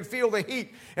hot you could feel the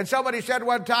heat. And somebody said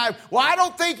one time, well, I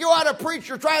don't think you ought to preach.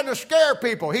 You're trying to scare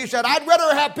people. He said, I'd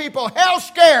rather have people hell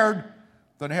scared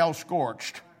than hell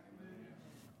scorched.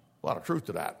 A lot of truth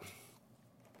to that.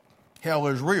 Hell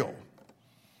is real.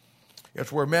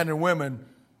 It's where men and women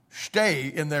stay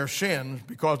in their sins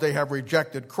because they have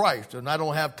rejected Christ. And I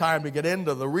don't have time to get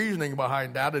into the reasoning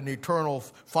behind that, an eternal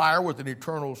fire with an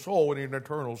eternal soul and an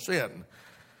eternal sin.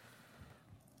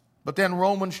 But then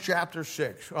Romans chapter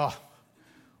 6. Oh,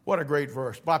 what a great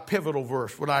verse. My pivotal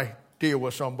verse when I deal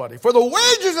with somebody. For the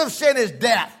wages of sin is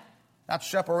death. That's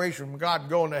separation from God and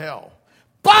going to hell.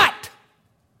 But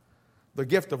the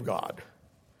gift of God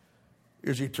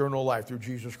is eternal life through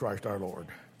Jesus Christ our Lord.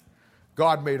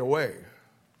 God made a way.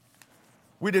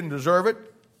 We didn't deserve it.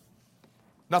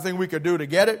 Nothing we could do to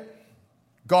get it.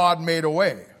 God made a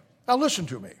way. Now listen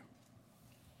to me.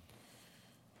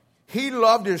 He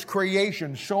loved His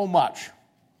creation so much,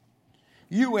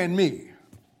 you and me,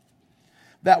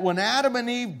 that when Adam and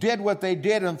Eve did what they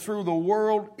did and threw the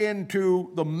world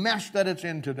into the mess that it's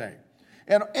in today,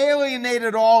 and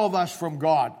alienated all of us from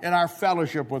God and our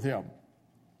fellowship with Him,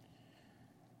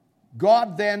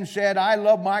 God then said, I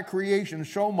love my creation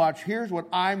so much, here's what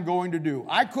I'm going to do.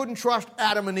 I couldn't trust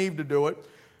Adam and Eve to do it.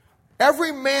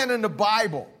 Every man in the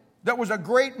Bible that was a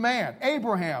great man,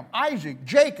 Abraham, Isaac,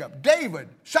 Jacob, David,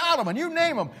 Solomon, you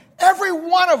name them, every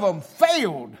one of them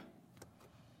failed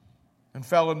and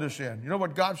fell into sin. You know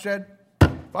what God said?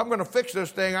 If I'm going to fix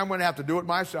this thing, I'm going to have to do it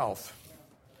myself.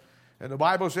 And the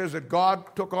Bible says that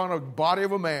God took on a body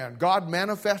of a man. God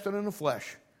manifested in the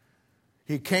flesh.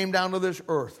 He came down to this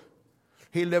earth.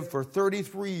 He lived for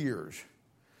 33 years.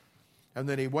 And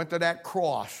then He went to that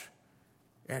cross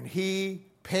and He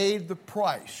paid the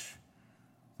price.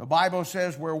 The Bible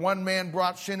says where one man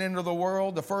brought sin into the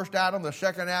world, the first Adam, the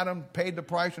second Adam paid the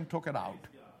price and took it out.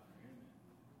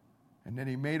 And then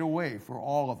He made a way for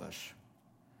all of us.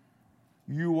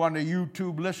 You on the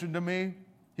YouTube, listen to me.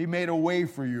 He made a way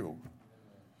for you.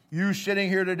 You sitting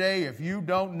here today, if you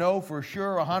don't know for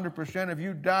sure 100%, if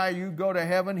you die, you go to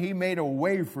heaven, He made a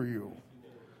way for you.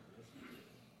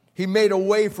 He made a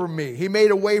way for me. He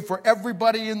made a way for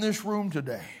everybody in this room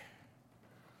today.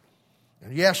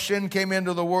 And yes, sin came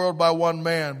into the world by one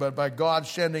man, but by God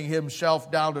sending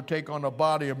himself down to take on the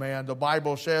body of man, the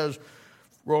Bible says,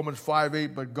 Romans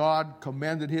 5:8, but God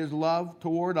commended his love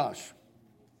toward us.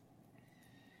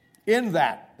 In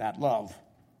that love,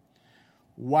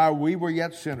 while we were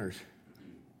yet sinners,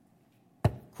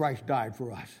 Christ died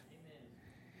for us.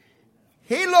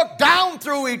 He looked down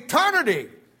through eternity.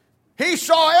 He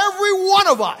saw every one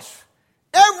of us,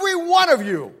 every one of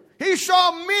you. He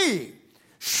saw me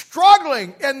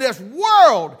struggling in this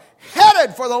world,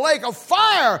 headed for the lake of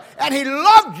fire, and he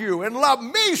loved you and loved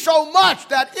me so much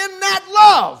that in that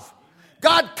love,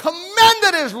 God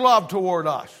commended his love toward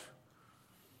us.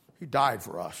 He died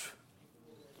for us.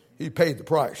 He paid the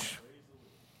price.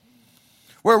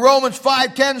 Where Romans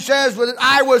 5:10 says that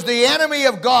I was the enemy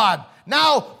of God.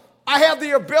 Now I have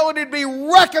the ability to be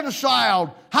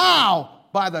reconciled. How?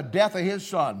 By the death of his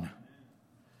Son.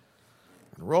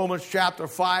 Romans chapter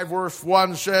 5 verse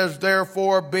 1 says,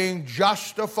 therefore, being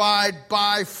justified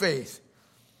by faith,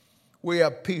 we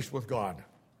have peace with God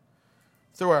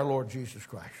through our Lord Jesus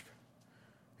Christ.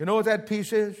 You know what that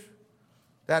peace is?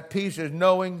 That peace is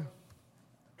knowing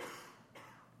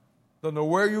that no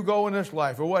where you go in this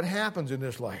life or what happens in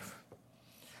this life,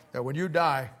 that when you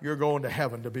die, you're going to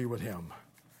heaven to be with him.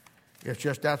 It's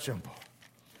just that simple.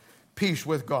 Peace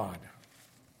with God.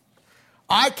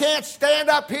 I can't stand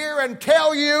up here and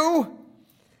tell you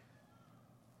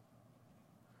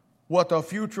what the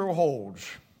future holds.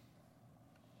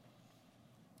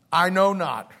 I know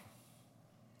not.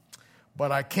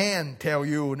 But I can tell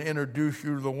you and introduce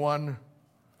you to the one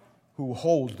who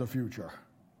holds the future.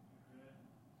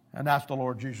 And that's the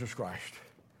Lord Jesus Christ.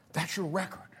 That's your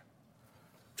record.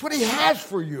 It's what he has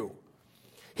for you.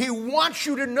 He wants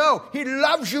you to know. He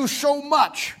loves you so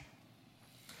much.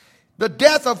 The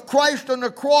death of Christ on the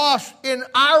cross in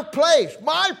our place,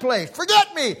 my place,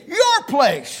 forget me, your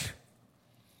place.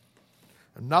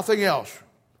 And nothing else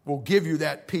will give you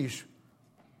that peace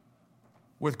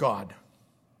with God.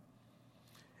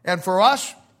 And for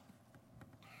us,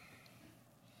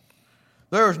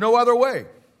 there is no other way.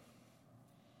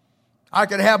 I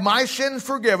can have my sins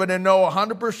forgiven and know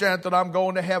 100% that I'm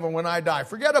going to heaven when I die.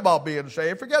 Forget about being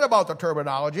saved. Forget about the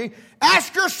terminology.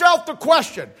 Ask yourself the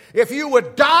question, if you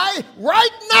would die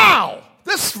right now,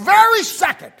 this very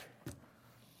second,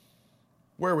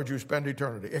 where would you spend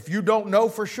eternity? If you don't know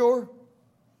for sure,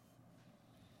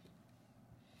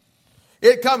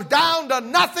 it comes down to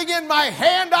nothing in my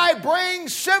hand I bring,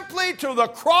 simply to the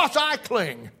cross I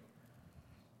cling.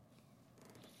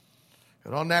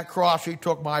 And on that cross, he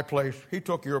took my place. He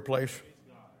took your place.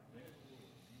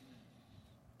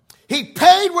 He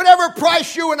paid whatever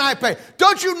price you and I pay.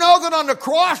 Don't you know that on the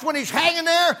cross, when he's hanging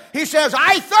there, he says,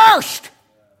 I thirst.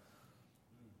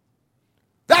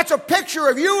 That's a picture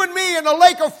of you and me in the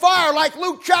lake of fire, like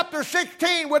Luke chapter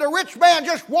 16, where the rich man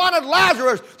just wanted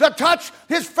Lazarus to touch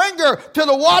his finger to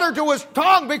the water to his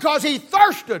tongue because he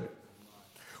thirsted.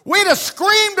 We'd have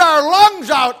screamed our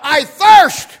lungs out, I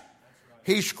thirst.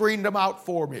 He screamed them out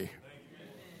for me.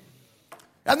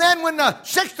 And then when the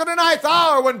 6th to the 9th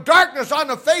hour, when darkness on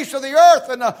the face of the earth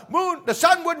and the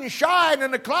sun wouldn't shine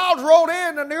and the clouds rolled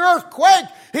in and the earth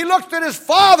quaked, he looked at his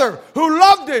Father who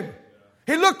loved him.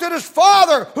 He looked at his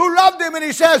Father who loved him and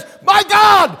he says, my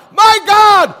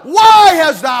God, why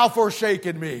hast thou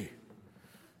forsaken me?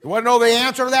 You want to know the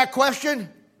answer to that question?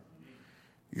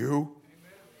 You.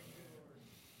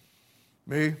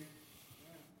 Me.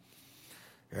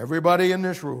 Everybody in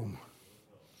this room.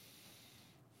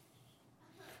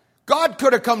 God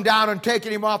could have come down and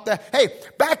taken him off that. Hey,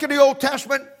 back in the Old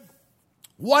Testament,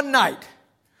 one night,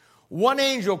 one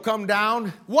angel come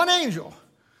down, one angel,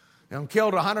 and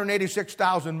killed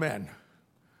 186,000 men.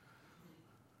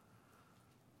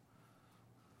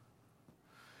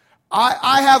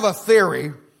 I have a theory,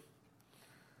 and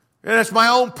it's my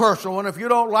own personal one. If you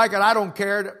don't like it, I don't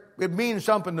care. It means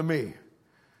something to me.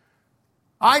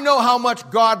 I know how much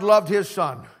God loved his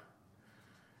Son.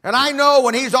 And I know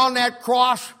when he's on that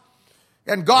cross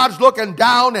and God's looking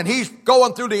down and he's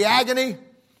going through the agony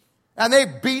and they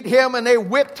beat him and they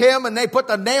whipped him and they put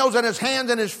the nails in his hands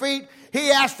and his feet.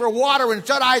 He asked for water and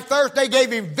said, I thirst. They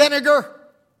gave him vinegar.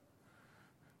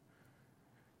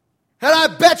 And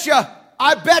I bet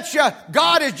you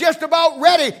God is just about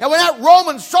ready. And when that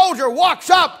Roman soldier walks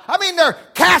up, they're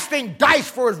casting dice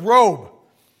for his robe.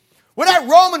 When that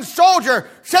Roman soldier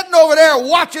sitting over there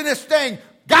watching this thing,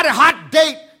 got a hot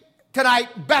date tonight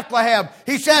in Bethlehem,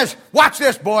 he says, watch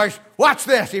this, boys, watch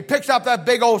this. He picks up that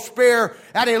big old spear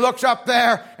and he looks up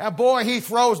there and boy, he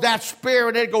throws that spear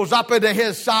and it goes up into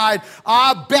his side.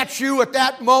 I bet you at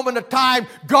that moment of time,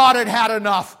 God had had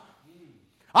enough.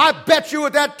 I bet you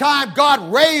at that time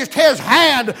God raised his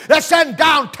hand to send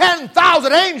down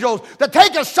 10,000 angels to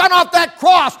take his son off that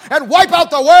cross and wipe out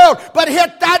the world. But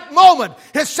at that moment,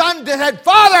 his son said,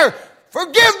 Father,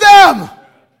 forgive them.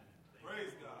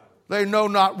 They know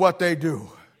not what they do.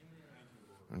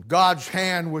 And God's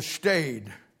hand was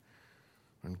stayed.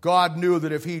 And God knew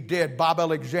that if he did, Bob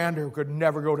Alexander could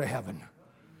never go to heaven.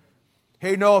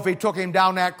 He knew if he took him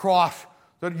down that cross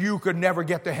that you could never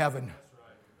get to heaven.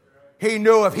 He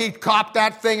knew if he copped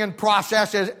that thing and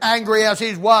processed, as angry as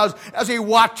he was, as he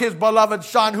watched his beloved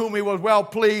son, whom he was well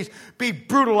pleased, be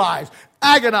brutalized,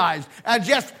 agonized, and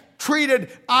just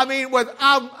treated, with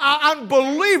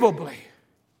unbelievably.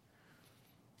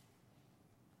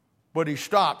 But he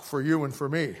stopped for you and for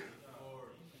me.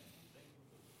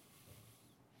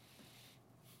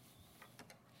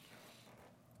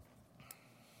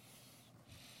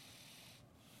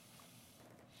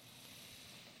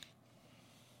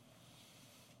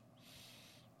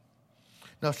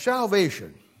 Now,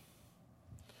 salvation,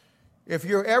 if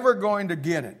you're ever going to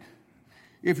get it,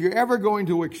 if you're ever going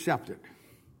to accept it,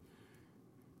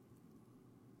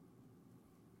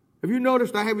 have you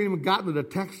noticed I haven't even gotten to the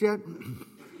text yet?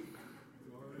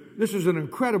 This is an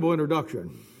incredible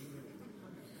introduction.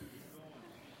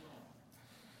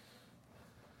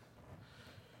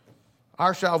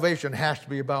 Our salvation has to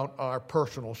be about our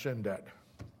personal sin debt.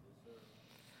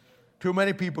 Too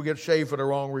many people get saved for the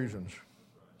wrong reasons.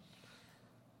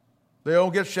 They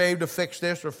don't get saved to fix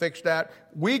this or fix that.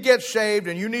 We get saved,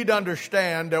 and you need to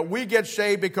understand that we get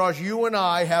saved because you and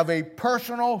I have a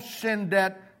personal sin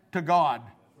debt to God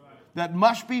that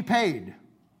must be paid.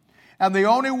 And the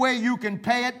only way you can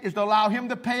pay it is to allow him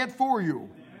to pay it for you.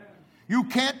 You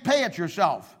can't pay it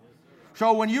yourself.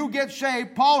 So when you get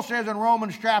saved, Paul says in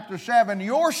Romans chapter 7,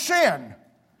 your sin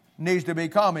needs to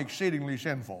become exceedingly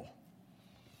sinful.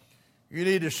 You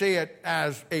need to see it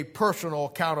as a personal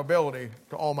accountability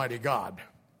to Almighty God.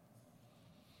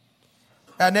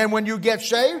 And then when you get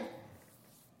saved,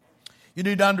 you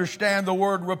need to understand the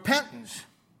word repentance.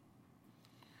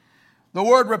 The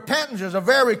word repentance is a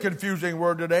very confusing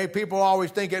word today. People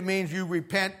always think it means you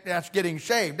repent, that's getting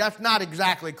saved. That's not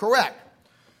exactly correct.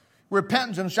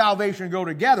 Repentance and salvation go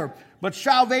together. But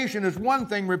salvation is one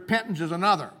thing, repentance is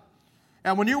another.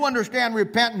 And when you understand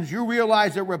repentance, you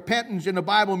realize that repentance in the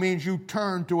Bible means you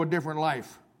turn to a different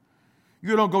life.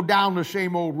 You don't go down the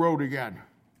same old road again.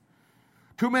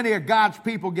 Too many of God's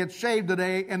people get saved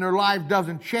today and their life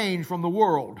doesn't change from the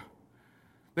world.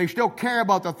 They still care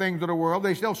about the things of the world.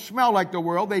 They still smell like the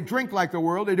world. They drink like the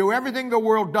world. They do everything the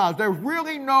world does. There's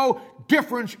really no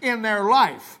difference in their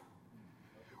life.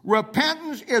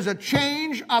 Repentance is a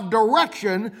change of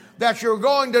direction that you're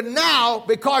going to now,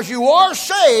 because you are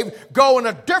saved, go in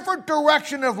a different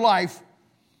direction of life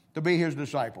to be his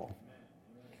disciple.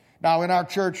 Now, in our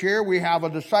church here, we have a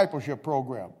discipleship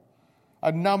program,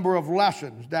 a number of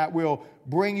lessons that will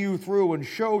bring you through and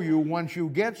show you, once you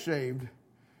get saved,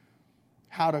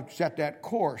 how to set that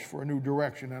course for a new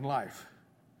direction in life.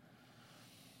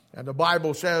 And the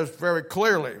Bible says very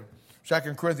clearly,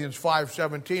 2 Corinthians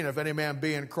 5:17, if any man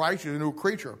be in Christ, he's a new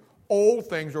creature. Old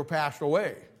things are passed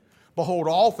away. Behold,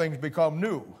 all things become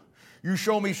new. You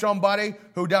show me somebody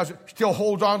who still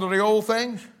holds on to the old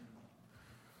things?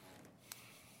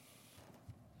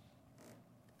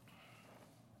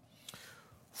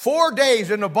 Four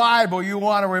days in the Bible you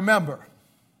want to remember.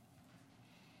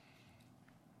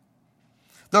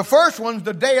 The first one's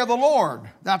the day of the Lord.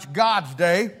 That's God's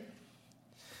day.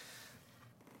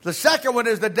 The second one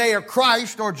is the day of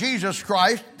Christ, or Jesus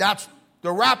Christ. That's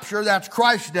the rapture. That's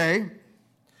Christ's day.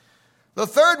 The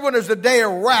third one is the day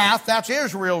of wrath. That's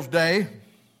Israel's day.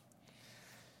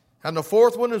 And the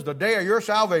fourth one is the day of your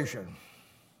salvation.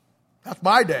 That's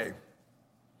my day.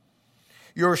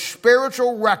 Your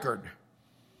spiritual record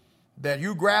that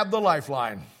you grab the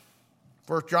lifeline.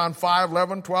 1 John 5,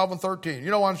 11, 12, and 13. You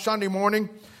know, on Sunday morning,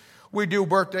 we do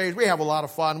birthdays. We have a lot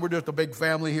of fun. We're just a big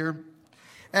family here.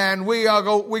 And we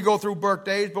go through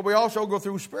birthdays, but we also go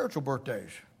through spiritual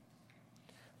birthdays.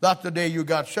 That's the day you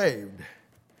got saved.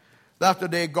 That's the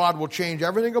day God will change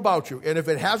everything about you. And if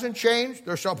it hasn't changed,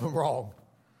 there's something wrong.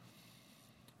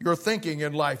 Your thinking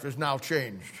in life is now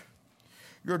changed.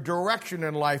 Your direction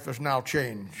in life is now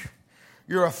changed.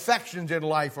 Your affections in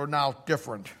life are now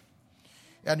different.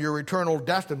 And your eternal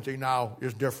destiny now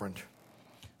is different.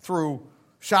 Through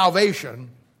salvation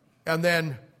and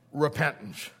then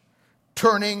repentance.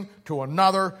 Turning to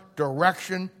another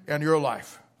direction in your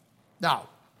life. Now,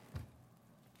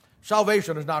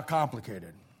 salvation is not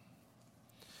complicated.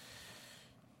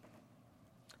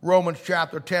 Romans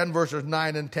chapter 10, verses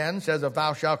 9 and 10 says, if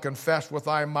thou shalt confess with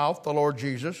thy mouth the Lord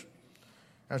Jesus,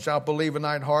 and shalt believe in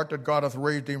thine heart that God hath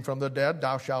raised him from the dead,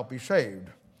 thou shalt be saved.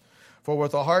 For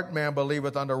with the heart man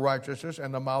believeth unto righteousness,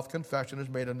 and the mouth confession is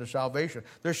made unto salvation.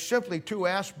 There's simply two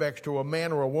aspects to a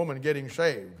man or a woman getting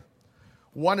saved.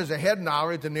 One is a head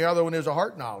knowledge, and the other one is a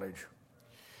heart knowledge.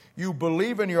 You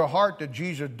believe in your heart that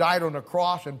Jesus died on the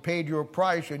cross and paid your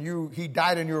price, and he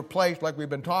died in your place like we've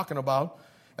been talking about.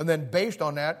 And then based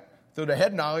on that, through the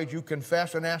head knowledge, you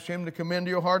confess and ask him to come into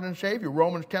your heart and save you.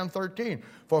 Romans 10:13.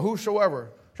 For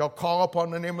whosoever shall call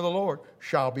upon the name of the Lord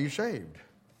shall be saved.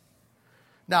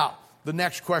 Now, the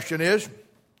next question is,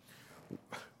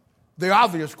 the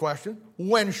obvious question,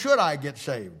 when should I get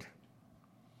saved?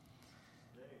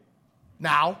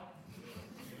 Now.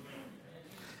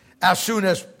 As soon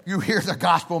as you hear the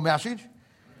gospel message.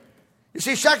 You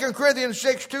see, 2 Corinthians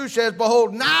 6:2 says,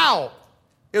 behold, now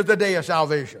is the day of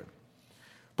salvation.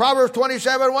 Proverbs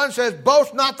 27:1 says,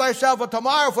 boast not thyself of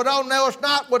tomorrow, for thou knowest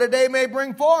not what a day may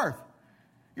bring forth.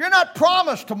 You're not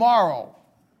promised tomorrow.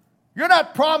 You're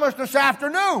not promised this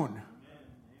afternoon.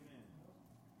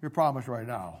 You're promised right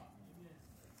now.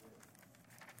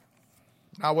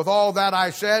 Now, with all that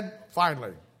I said,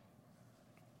 finally,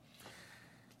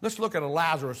 let's look at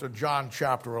Lazarus in John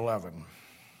chapter 11.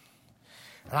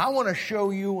 And I want to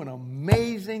show you an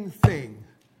amazing thing.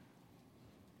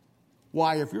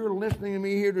 Why, if you're listening to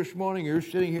me here this morning, you're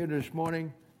sitting here this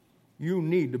morning, you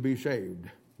need to be saved,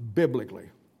 biblically.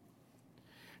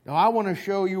 Now, I want to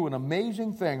show you an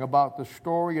amazing thing about the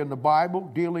story in the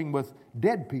Bible dealing with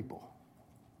dead people.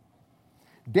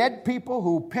 Dead people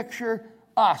who picture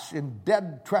us in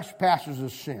dead trespasses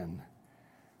of sin,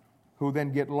 who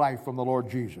then get life from the Lord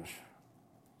Jesus.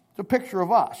 It's a picture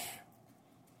of us.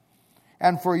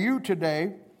 And for you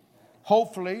today,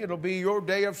 hopefully it'll be your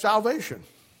day of salvation.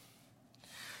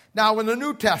 Now, in the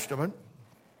New Testament,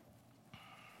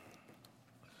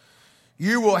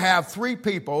 you will have three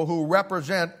people who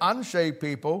represent unsaved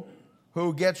people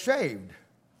who get saved.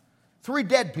 Three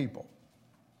dead people.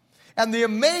 And the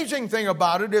amazing thing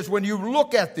about it is when you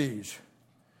look at these,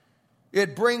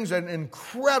 it brings an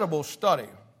incredible study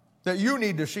that you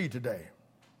need to see today.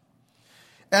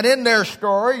 And in their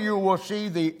story, you will see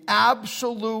the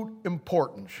absolute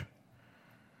importance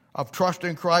of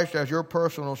trusting Christ as your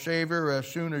personal Savior as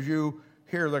soon as you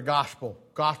hear the gospel.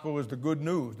 Gospel is the good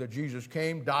news that Jesus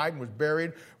came, died, and was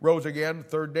buried, rose again the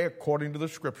third day according to the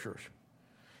Scriptures.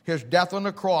 His death on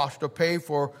the cross to pay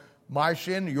for my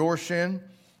sin, your sin,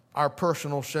 our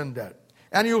personal sin debt.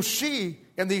 And you'll see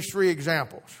in these three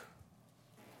examples,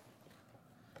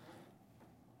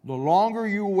 the longer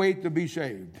you wait to be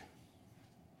saved,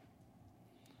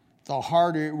 the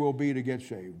harder it will be to get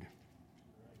saved.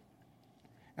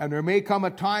 And there may come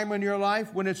a time in your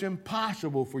life when it's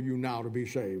impossible for you now to be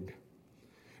saved.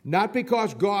 Not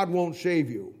because God won't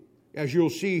save you, as you'll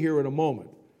see here in a moment,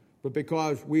 but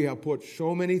because we have put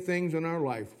so many things in our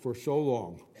life for so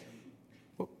long.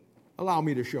 Well, allow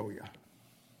me to show you.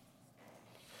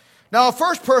 Now, the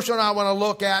first person I want to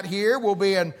look at here will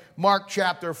be in Mark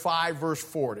chapter 5, verse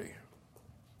 40.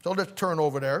 So let's turn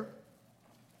over there.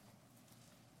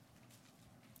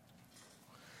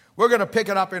 We're going to pick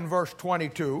it up in verse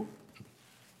 22.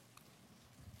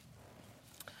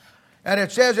 And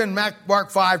it says in Mark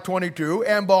 5:22,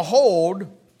 and behold,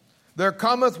 there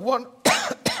cometh one,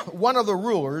 one of the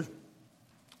rulers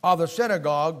of the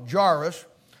synagogue, Jairus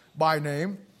by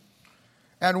name,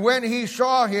 and when he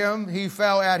saw him, he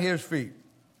fell at his feet,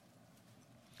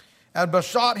 and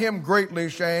besought him greatly,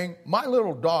 saying, my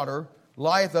little daughter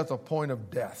lieth at the point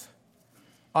of death.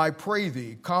 I pray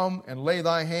thee, come and lay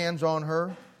thy hands on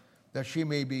her, that she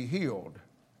may be healed,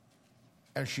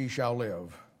 and she shall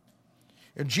live.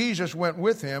 And Jesus went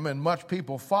with him, and much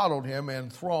people followed him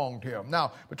and thronged him.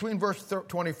 Now, between verse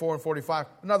 24 and 45,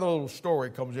 another little story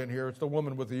comes in here. It's the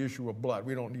woman with the issue of blood.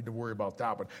 We don't need to worry about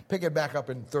that, but pick it back up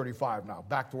in 35 now.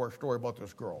 Back to our story about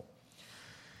this girl.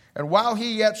 And while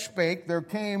he yet spake, there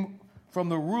came from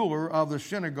the ruler of the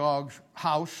synagogue's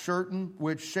house certain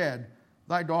which said,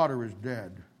 thy daughter is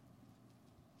dead.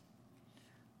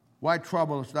 Why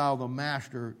troublest thou the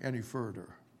master any further?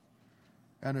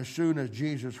 And as soon as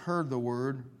Jesus heard the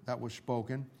word that was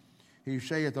spoken, he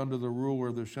saith unto the ruler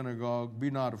of the synagogue,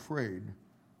 be not afraid,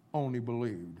 only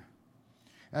believe.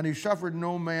 And he suffered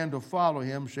no man to follow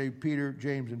him, save Peter,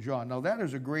 James, and John. Now that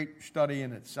is a great study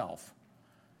in itself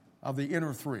of the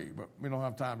inner three, but we don't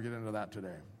have time to get into that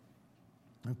today.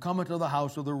 And cometh to the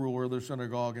house of the ruler of the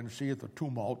synagogue, and seeth the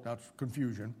tumult, that's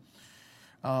confusion,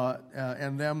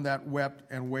 and them that wept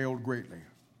and wailed greatly.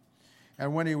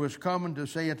 And when he was come to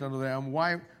say it unto them,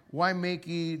 why Why make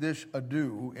ye this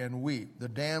ado and weep? The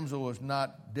damsel is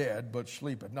not dead, but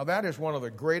sleepeth. Now that is one of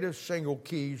the greatest single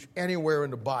keys anywhere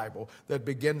in the Bible that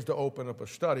begins to open up a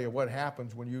study of what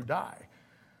happens when you die.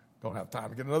 Don't have time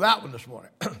to get into that one this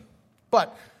morning.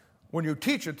 But when you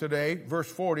teach it today, verse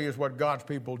 40 is what God's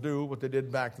people do, what they did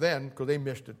back then, because they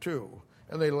missed it too.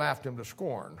 And they laughed him to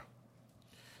scorn.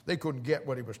 They couldn't get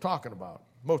what he was talking about.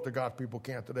 Most of God's people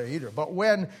can't today either. But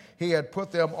when he had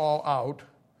put them all out,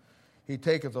 he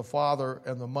taketh the father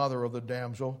and the mother of the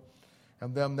damsel,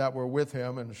 and them that were with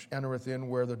him, and entereth in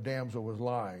where the damsel was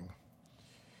lying.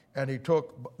 And he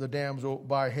took the damsel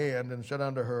by hand, and said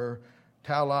unto her,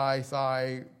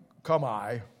 Talitha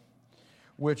cumi,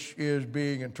 which is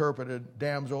being interpreted,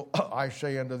 Damsel, I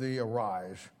say unto thee,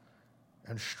 arise.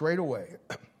 And straightway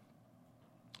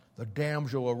the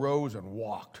damsel arose and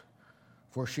walked,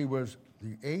 for she was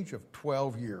the age of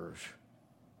 12 years.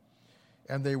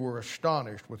 And they were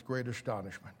astonished with great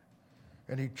astonishment.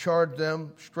 And he charged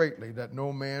them straitly that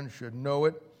no man should know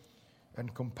it,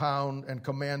 and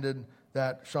commanded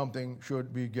that something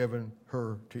should be given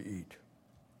her to eat.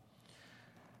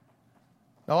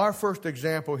 Now our first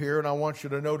example here, and I want you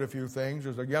to note a few things,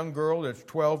 is a young girl that's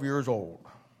 12 years old.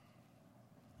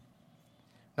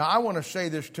 Now I want to say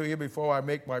this to you before I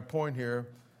make my point here.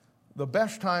 The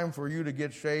best time for you to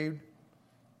get saved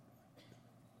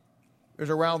is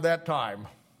around that time.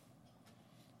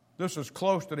 This is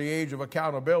close to the age of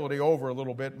accountability, over a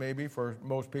little bit maybe for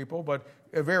most people, but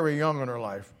very young in her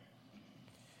life.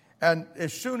 And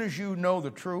as soon as you know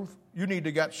the truth, you need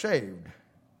to get saved.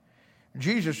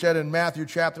 Jesus said in Matthew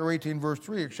chapter 18, verse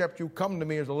 3, except you come to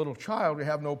me as a little child, you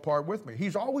have no part with me.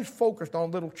 He's always focused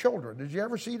on little children. Did you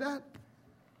ever see that?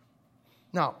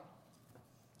 Now,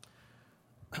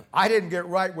 I didn't get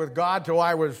right with God till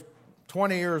I was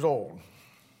 20 years old.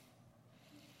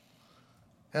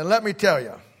 And let me tell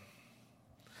you,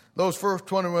 those first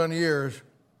 21 years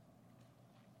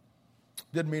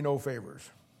did me no favors.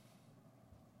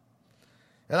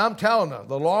 And I'm telling you,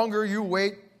 the longer you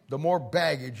wait, the more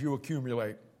baggage you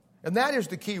accumulate. And that is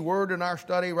the key word in our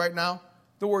study right now,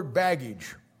 the word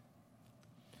baggage.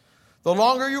 The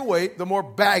longer you wait, the more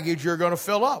baggage you're going to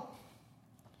fill up.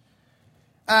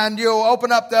 And you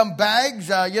open up them bags.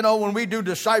 When we do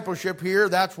discipleship here,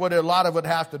 that's what a lot of it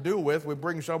has to do with. We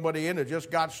bring somebody in that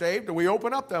just got saved, and we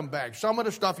open up them bags. Some of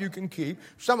the stuff you can keep.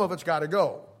 Some of it's got to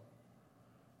go.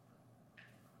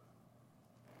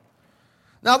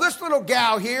 Now, this little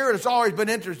gal here, it's always been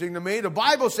interesting to me. The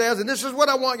Bible says, and this is what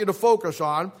I want you to focus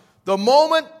on, the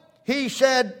moment he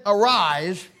said,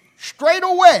 arise, straight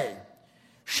away,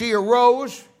 she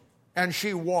arose and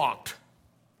she walked.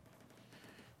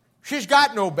 She's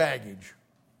got no baggage.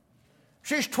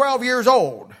 She's 12 years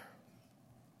old.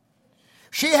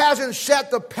 She hasn't set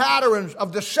the patterns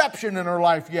of deception in her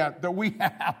life yet that we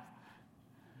have.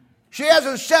 She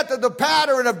hasn't set the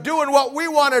pattern of doing what we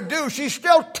want to do. She's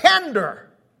still tender.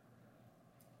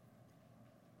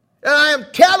 And I am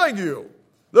telling you,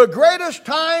 the greatest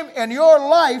time in your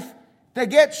life to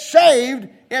get saved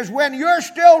is when you're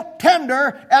still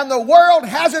tender and the world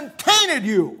hasn't tainted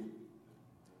you.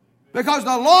 Because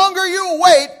the longer you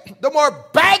wait, the more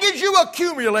baggage you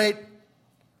accumulate,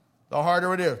 the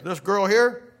harder it is. This girl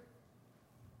here,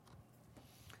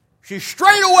 she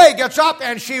straight away gets up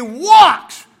and she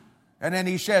walks. And then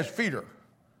he says, feed her,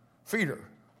 feed her,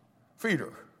 feed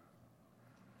her.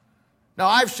 Now,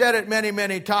 I've said it many,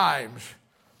 many times.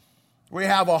 We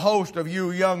have a host of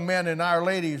you young men and our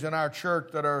ladies in our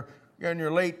church that are in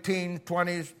your late teens,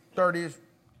 20s, 30s.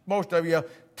 Most of you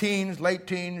teens, late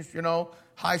teens,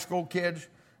 high school kids.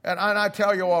 And I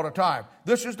tell you all the time,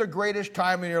 this is the greatest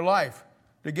time in your life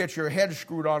to get your head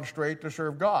screwed on straight to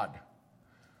serve God.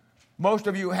 Most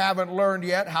of you haven't learned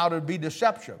yet how to be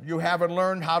deceptive. You haven't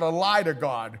learned how to lie to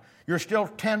God. You're still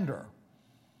tender.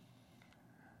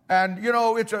 And,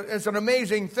 it's an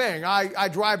amazing thing. I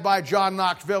drive by John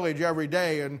Knox Village every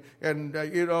day, and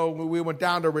we went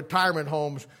down to retirement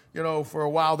homes, for a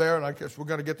while there, and I guess we're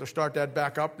going to get to start that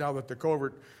back up now that the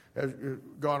COVID has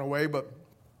gone away. But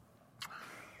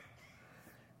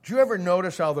do you ever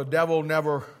notice how the devil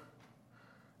never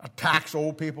attacks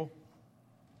old people?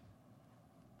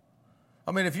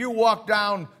 I mean, if you walk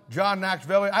down John Knox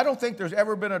Village, I don't think there's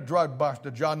ever been a drug bust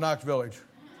at John Knox Village.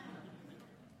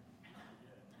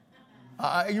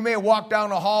 You may walk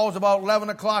down the halls about 11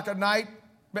 o'clock at night.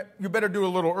 You better do a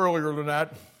little earlier than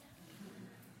that.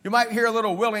 You might hear a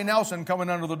little Willie Nelson coming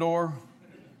under the door.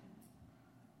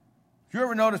 You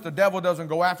ever notice the devil doesn't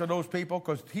go after those people?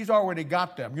 Because he's already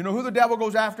got them. You know who the devil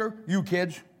goes after? You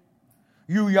kids.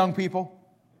 You young people.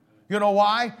 You know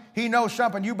why? He knows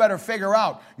something you better figure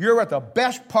out. You're at the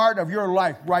best part of your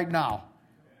life right now.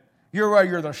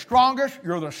 You're the strongest.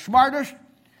 You're the smartest.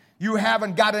 You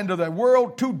haven't got into the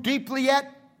world too deeply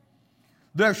yet.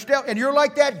 And you're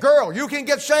like that girl. You can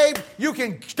get saved. You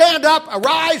can stand up,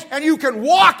 arise, and you can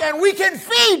walk, and we can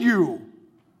feed you.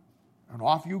 And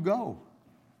off you go.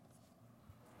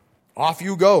 Off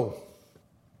you go.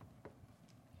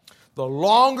 The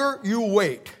longer you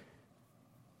wait.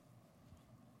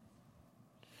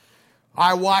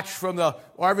 I watch from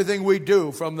everything we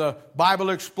do, from the Bible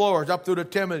Explorers up through the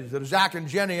Timothy, to Zach and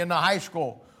Jenny in the high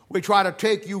school. We try to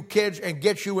take you kids and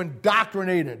get you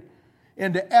indoctrinated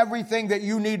into everything that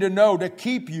you need to know to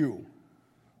keep you.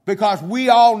 Because we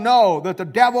all know that the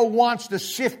devil wants to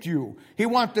sift you. He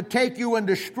wants to take you and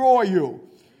destroy you.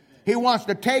 He wants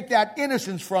to take that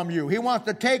innocence from you. He wants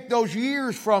to take those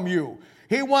years from you.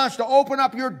 He wants to open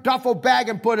up your duffel bag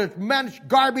and put as much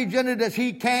garbage in it as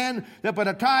he can, that by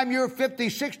the time you're 50,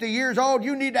 60 years old,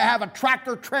 you need to have a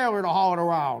tractor trailer to haul it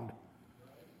around.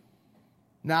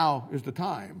 Now is the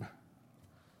time.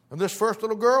 And this first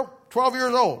little girl, 12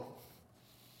 years old.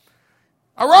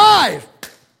 Arise!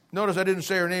 Notice I didn't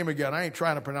say her name again. I ain't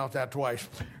trying to pronounce that twice.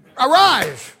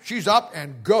 Arise! She's up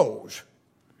and goes.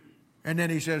 And then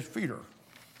he says, feed her.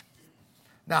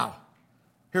 Now,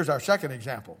 here's our second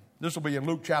example. This will be in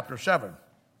Luke chapter 7,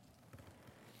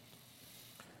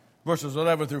 verses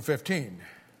 11 through 15.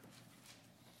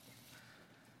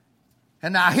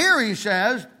 And now here he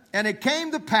says, and it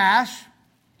came to pass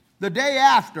the day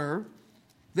after,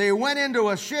 they went into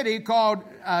a city called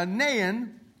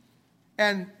Nain,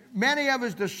 and many of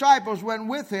his disciples went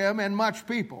with him, and much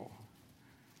people.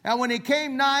 And when he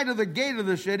came nigh to the gate of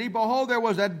the city, behold, there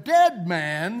was a dead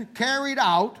man carried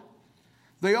out,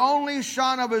 the only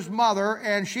son of his mother,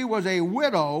 and she was a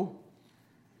widow,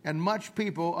 and much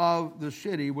people of the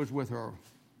city was with her.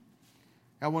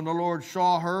 And when the Lord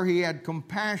saw her, he had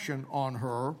compassion on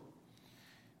her,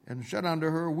 and said unto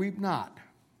her, weep not.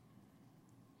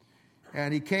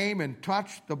 And he came and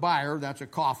touched the bier, that's a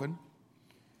coffin,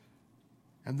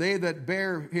 and they that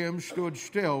bare him stood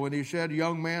still. And he said,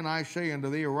 young man, I say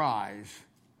unto thee, arise.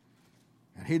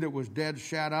 And he that was dead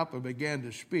sat up and began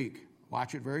to speak.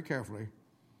 Watch it very carefully.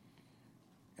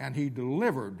 And he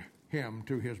delivered him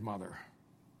to his mother.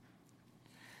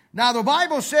 Now the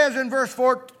Bible says in verse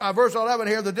 11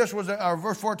 here that this was,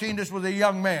 verse 14, this was a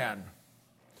young man.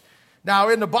 Now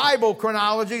in the Bible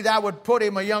chronology, that would put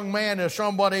him, a young man, as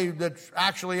somebody that's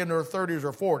actually in their 30s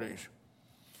or 40s.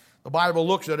 The Bible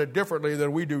looks at it differently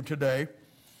than we do today.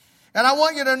 And I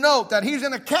want you to note that he's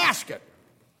in a casket.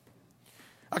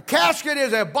 A casket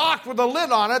is a box with a lid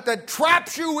on it that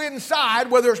traps you inside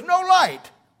where there's no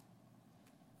light.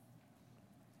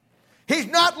 He's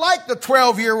not like the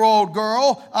 12-year-old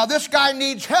girl. This guy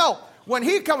needs help. When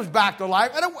he comes back to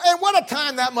life, and what a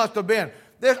time that must have been.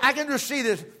 I can just see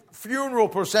this funeral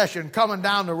procession coming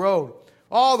down the road.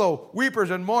 All the weepers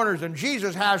and mourners, and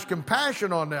Jesus has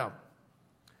compassion on them.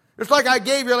 It's like I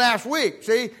gave you last week.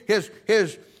 See,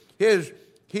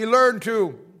 he learned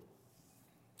to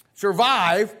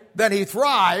survive, then he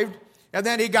thrived, and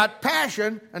then he got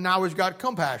passion, and now he's got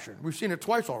compassion. We've seen it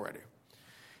twice already.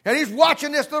 And he's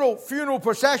watching this little funeral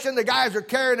procession. The guys are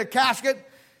carrying a casket.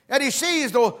 And he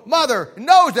sees the mother,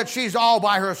 knows that she's all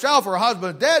by herself. Her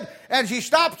husband's dead. And she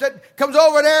stops it, comes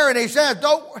over there, and he says,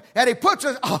 and he puts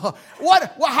his,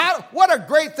 what a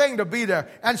great thing to be there.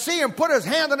 And see him put his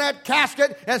hand in that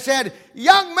casket and said,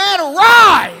 young man,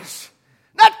 arise.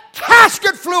 That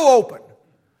casket flew open.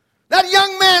 That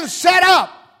young man sat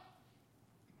up.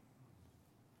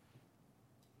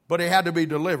 But he had to be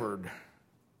delivered.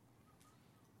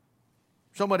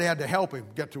 Somebody had to help him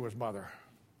get to his mother.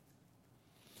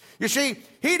 You see,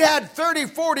 he'd had 30,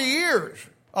 40 years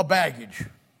of baggage.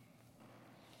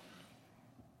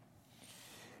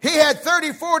 He had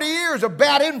 30, 40 years of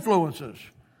bad influences,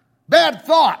 bad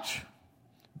thoughts,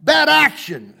 bad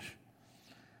actions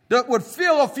that would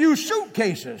fill a few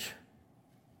suitcases.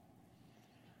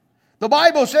 The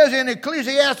Bible says in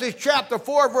Ecclesiastes chapter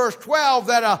 4, verse 12,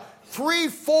 that a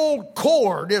threefold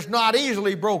cord is not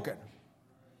easily broken.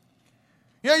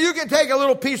 You know, you can take a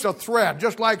little piece of thread,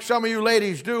 just like some of you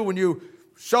ladies do when you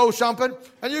sew something,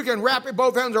 and you can wrap it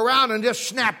both ends around and just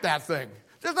snap that thing.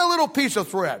 Just a little piece of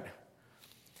thread.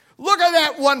 Look at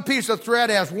that one piece of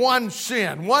thread as one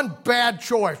sin, one bad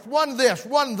choice, one this,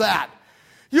 one that.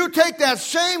 You take that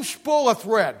same spool of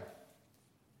thread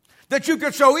that you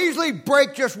could so easily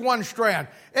break just one strand,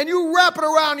 and you wrap it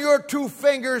around your two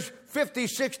fingers 50,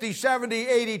 60, 70,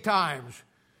 80 times.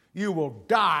 You will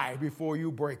die before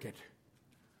you break it.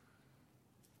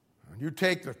 You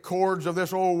take the cords of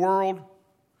this old world.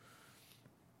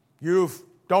 You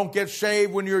don't get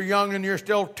saved when you're young and you're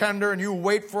still tender, and you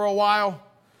wait for a while.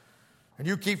 And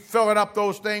you keep filling up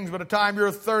those things. By the time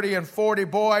you're 30 and 40,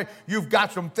 boy, you've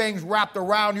got some things wrapped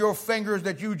around your fingers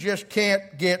that you just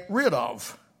can't get rid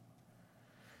of.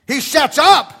 He sets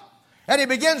up and he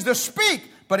begins to speak,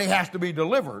 but he has to be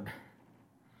delivered.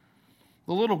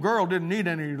 The little girl didn't need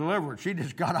any deliverance. She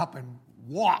just got up and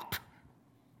walked.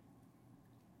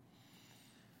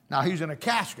 Now he's in a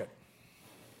casket,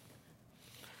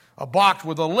 a box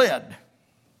with a lid,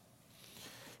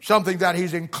 something that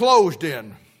he's enclosed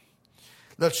in,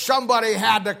 that somebody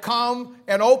had to come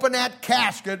and open that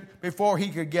casket before he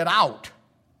could get out.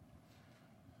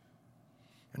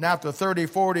 And after 30,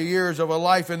 40 years of a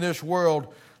life in this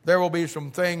world, there will be some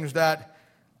things that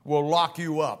will lock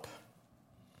you up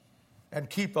and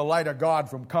keep the light of God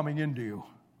from coming into you.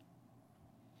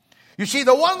 You see,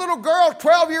 the one little girl,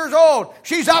 12 years old,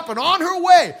 she's up and on her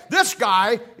way. This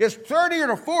guy is 30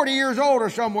 or 40 years old or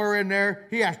somewhere in there.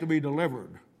 He has to be delivered.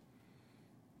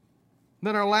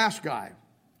 Then our last guy,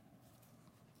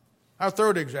 our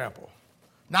third example.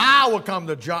 Now we'll come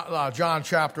to John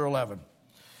chapter 11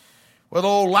 with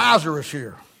old Lazarus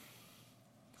here.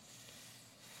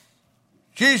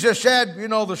 Jesus said, you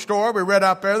know the story, we read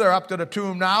up there, they're up to the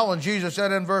tomb now, and Jesus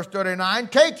said in verse 39,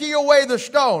 take ye away the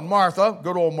stone, Martha,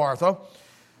 good old Martha.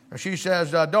 And she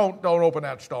says, don't open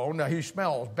that stone. Now, he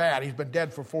smells bad. He's been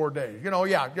dead for 4 days.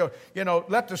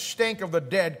 Let the stink of the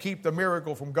dead keep the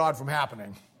miracle from God from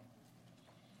happening.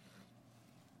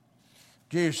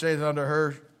 Jesus saith unto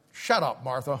her, shut up,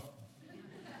 Martha.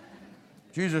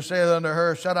 Jesus saith unto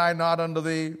her, said I not unto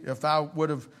thee, if thou would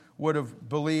have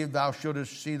believed, thou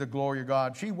shouldest see the glory of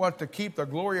God. She wants to keep the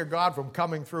glory of God from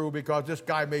coming through because this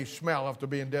guy may smell after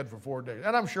being dead for 4 days.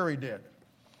 And I'm sure he did.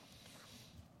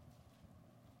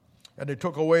 And they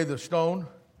took away the stone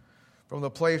from the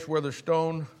place where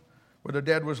the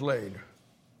dead was laid.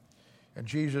 And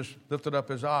Jesus lifted up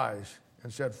his eyes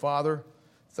and said, Father,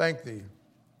 thank thee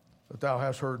that thou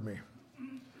hast heard me.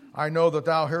 I know that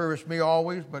thou hearest me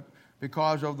always, but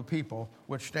because of the people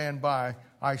which stand by,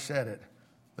 I said it,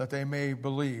 that they may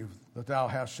believe that thou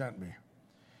hast sent me.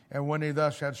 And when he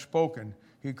thus had spoken,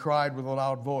 he cried with a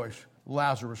loud voice,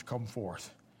 Lazarus, come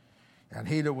forth. And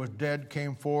he that was dead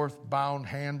came forth, bound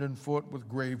hand and foot with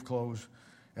grave clothes,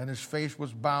 and his face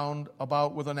was bound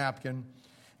about with a napkin.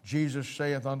 Jesus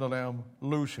saith unto them,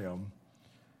 loose him,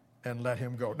 and let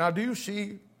him go. Now, do you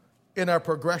see in our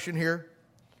progression here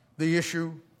the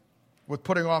issue with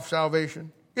putting off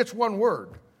salvation? It's one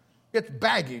word. It's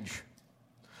baggage.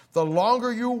 The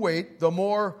longer you wait, the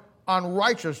more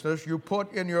unrighteousness you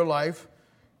put in your life,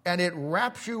 and it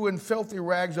wraps you in filthy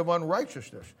rags of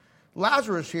unrighteousness.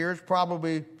 Lazarus here is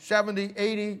probably 70,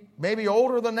 80, maybe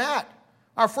older than that.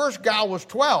 Our first guy was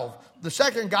 12. The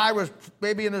second guy was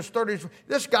maybe in his 30s.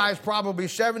 This guy's probably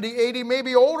 70, 80,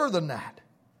 maybe older than that.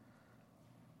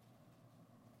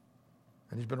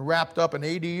 And he's been wrapped up in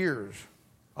 80 years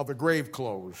of the grave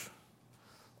clothes.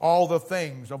 All the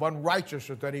things of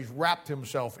unrighteousness that he's wrapped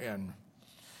himself in,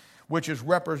 which is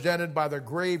represented by the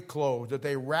grave clothes that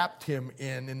they wrapped him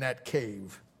in that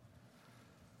cave.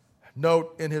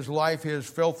 Note in his life, his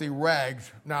filthy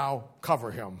rags now cover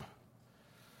him.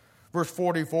 Verse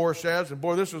 44 says, and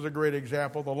boy, this is a great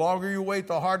example. The longer you wait,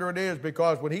 the harder it is,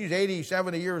 because when he's 80,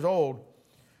 70 years old,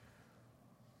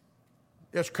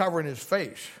 it's covering his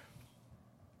face.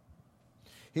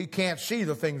 He can't see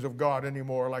the things of God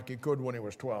anymore like he could when he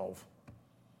was 12.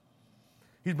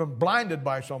 He's been blinded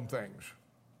by some things.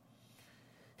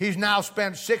 He's now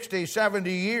spent 60, 70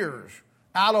 years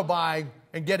alibi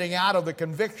and getting out of the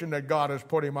conviction that God has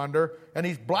put him under, and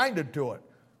he's blinded to it.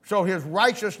 So his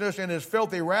righteousness and his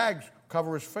filthy rags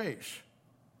cover his face.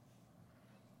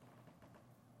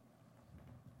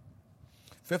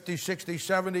 50, 60,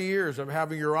 70 years of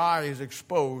having your eyes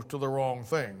exposed to the wrong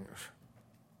things.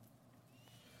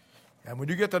 And when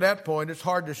you get to that point, it's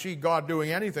hard to see God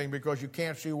doing anything because you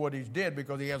can't see what he's did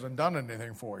because he hasn't done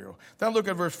anything for you. Then look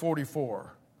at verse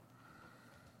 44.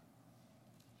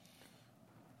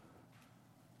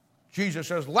 Jesus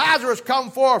says, Lazarus, come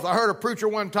forth. I heard a preacher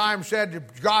one time said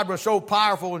God was so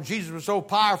powerful and Jesus was so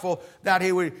powerful that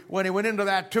when he went into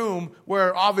that tomb,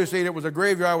 where obviously it was a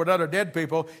graveyard with other dead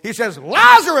people, he says,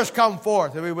 Lazarus, come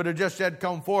forth. If he would have just said,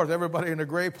 come forth, everybody in the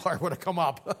grave part would have come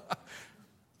up.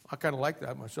 I kind of like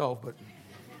that myself, but...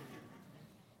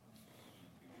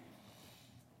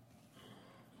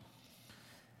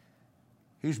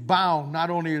 He's bound, not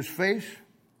only his face,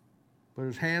 but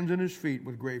his hands and his feet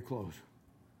with grave clothes.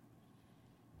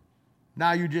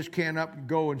 Now you just can't up and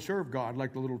go and serve God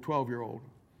like the little 12-year-old.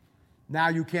 Now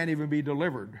you can't even be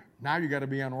delivered. Now you got to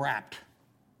be unwrapped.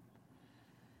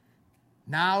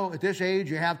 Now, at this age,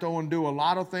 you have to undo a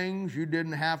lot of things you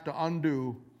didn't have to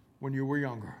undo when you were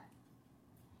younger.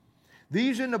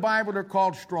 These in the Bible are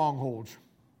called strongholds.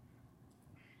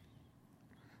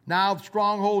 Now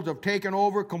strongholds have taken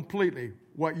over completely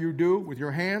what you do with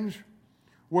your hands,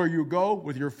 where you go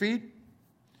with your feet,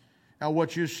 and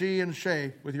what you see and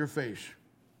say with your face.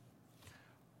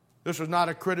 This is not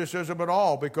a criticism at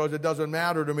all, because it doesn't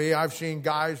matter to me. I've seen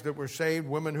guys that were saved,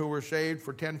 women who were saved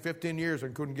for 10, 15 years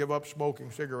and couldn't give up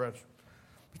smoking cigarettes.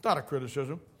 It's not a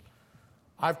criticism.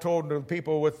 I've told the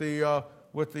people with the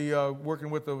working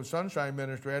with the Sunshine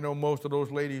Ministry, I know most of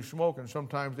those ladies smoke, and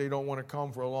sometimes they don't want to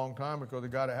come for a long time because they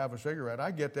got to have a cigarette.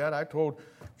 I get that. I told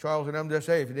Charles and them to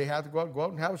say, if they have to go out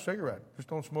and have a cigarette. Just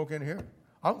don't smoke in here.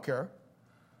 I don't care.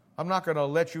 I'm not going to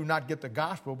let you not get the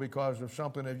gospel because of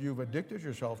something that you've addicted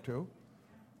yourself to.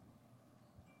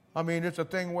 I mean, it's a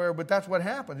thing where, but that's what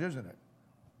happens, isn't it?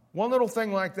 One little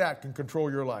thing like that can control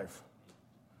your life.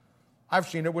 I've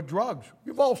seen it with drugs.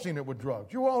 You've all seen it with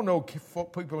drugs. You all know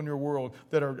people in your world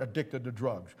that are addicted to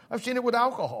drugs. I've seen it with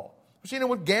alcohol. I've seen it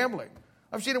with gambling.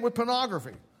 I've seen it with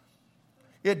pornography.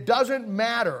 It doesn't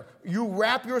matter. You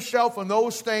wrap yourself in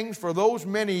those things for those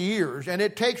many years, and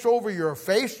it takes over your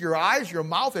face, your eyes, your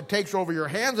mouth. It takes over your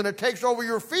hands, and it takes over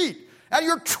your feet. And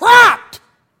you're trapped.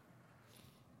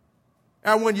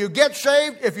 And when you get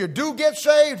saved, if you do get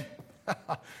saved,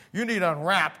 you need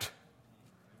unwrapped.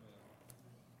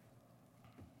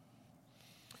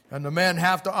 And the men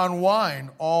have to unwind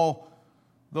all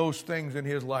those things in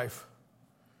his life.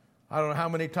 I don't know how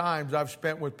many times I've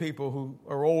spent with people who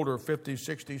are older, 50,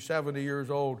 60, 70 years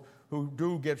old, who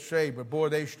do get saved, but boy,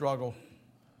 they struggle.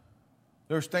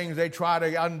 There's things they try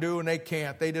to undo and they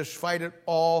can't. They just fight it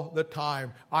all the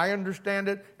time. I understand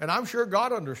it, and I'm sure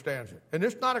God understands it. And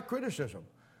it's not a criticism.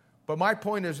 But my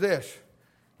point is this: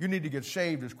 you need to get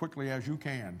saved as quickly as you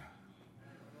can.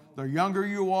 The younger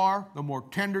you are, the more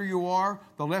tender you are,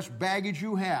 the less baggage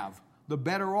you have, the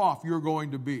better off you're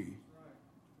going to be.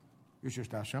 It's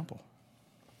just that simple.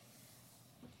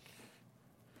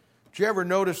 Did you ever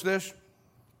notice this?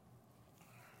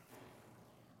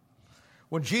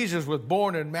 When Jesus was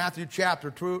born in Matthew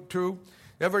chapter 2,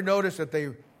 ever notice that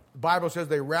the Bible says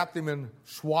they wrapped him in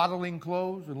swaddling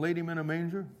clothes and laid him in a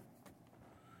manger?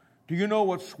 Do you know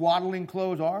what swaddling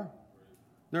clothes are?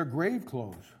 They're grave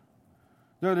clothes.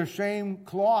 They're the same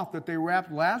cloth that they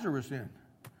wrapped Lazarus in.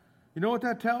 You know what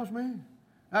that tells me?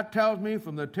 That tells me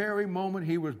from the very moment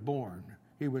he was born,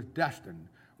 he was destined,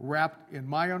 wrapped in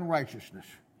my unrighteousness,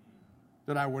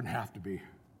 that I wouldn't have to be.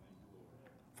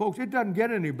 Folks, it doesn't get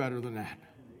any better than that.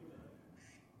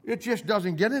 It just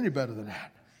doesn't get any better than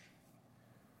that.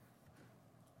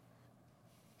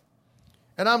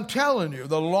 And I'm telling you,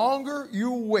 the longer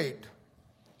you wait,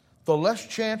 the less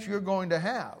chance you're going to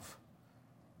have.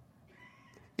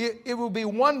 It will be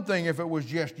one thing if it was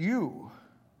just you.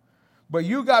 But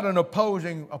you got an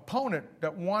opposing opponent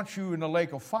that wants you in the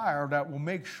lake of fire that will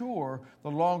make sure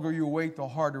the longer you wait, the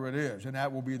harder it is. And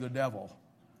that will be the devil.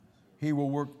 He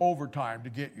will work overtime to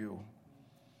get you.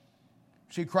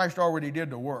 See, Christ already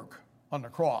did the work on the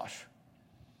cross.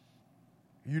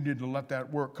 You need to let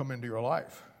that work come into your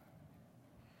life.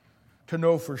 To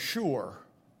know for sure,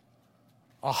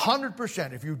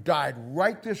 100%, if you died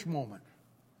right this moment,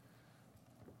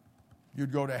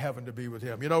 you'd go to heaven to be with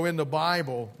him. You know, in the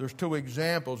Bible, there's two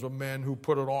examples of men who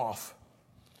put it off.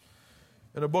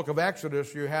 In the book of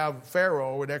Exodus, you have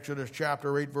Pharaoh in Exodus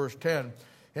chapter 8, verse 10.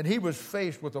 And he was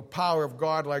faced with the power of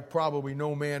God like probably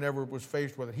no man ever was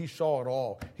faced with it. He saw it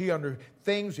all. He under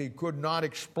things he could not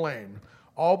explain.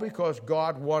 All because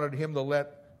God wanted him to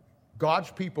let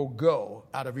God's people go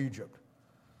out of Egypt.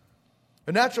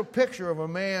 And that's a picture of a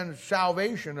man's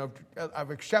salvation, of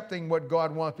accepting what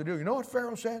God wants to do. You know what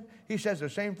Pharaoh said? He says the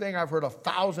same thing I've heard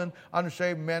 1,000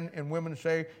 unsaved men and women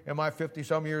say in my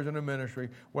 50-some years in the ministry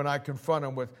when I confront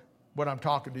them with what I'm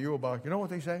talking to you about. You know what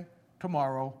they say?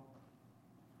 Tomorrow.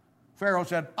 Pharaoh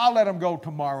said, I'll let them go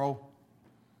tomorrow.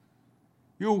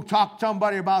 You talk to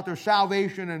somebody about their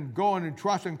salvation and going and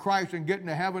trusting Christ and getting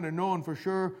to heaven and knowing for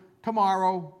sure,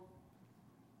 tomorrow.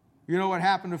 You know what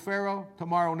happened to Pharaoh?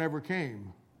 Tomorrow never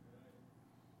came.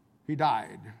 He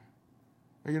died.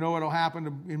 And you know what will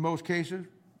happen in most cases?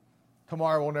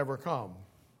 Tomorrow will never come.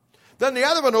 Then the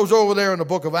other one was over there in the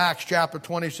book of Acts, chapter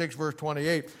 26, verse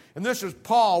 28. And this is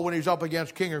Paul when he's up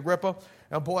against King Agrippa.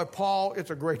 And boy, Paul, it's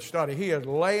a great study. He is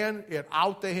laying it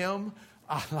out to him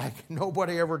like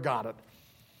nobody ever got it.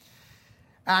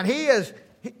 And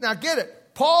now get it.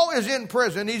 Paul is in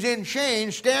prison. He's in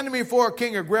chains, standing before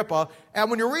King Agrippa. And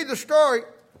when you read the story,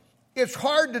 it's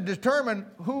hard to determine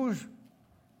who's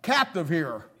captive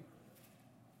here.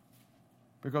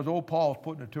 Because old Paul's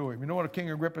putting it to him. You know what King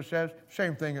Agrippa says?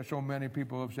 Same thing that so many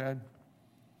people have said.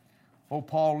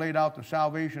 Paul laid out the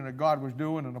salvation that God was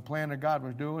doing and the plan that God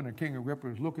was doing, and King Agrippa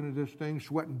was looking at this thing,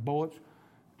 sweating bullets,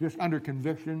 just under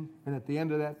conviction, and at the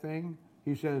end of that thing,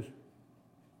 he says,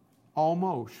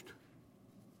 almost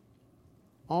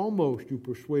you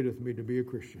persuadeth me to be a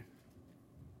Christian.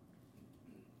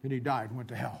 And he died and went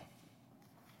to hell.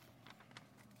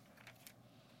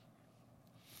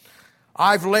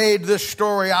 I've laid this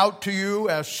story out to you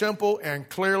as simple and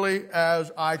clearly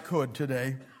as I could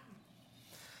today.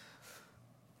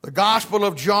 The Gospel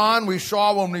of John, we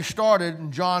saw when we started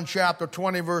in John chapter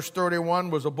 20, verse 31,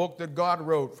 was a book that God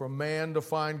wrote for man to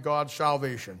find God's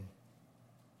salvation.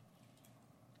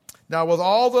 Now, with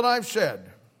all that I've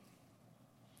said,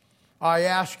 I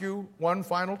ask you one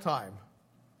final time,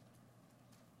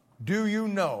 do you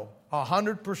know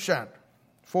 100%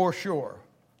 for sure,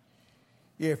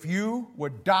 if you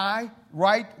would die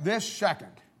right this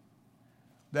second,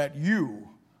 that you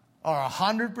are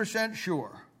 100%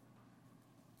 sure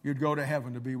you'd go to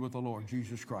heaven to be with the Lord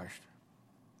Jesus Christ?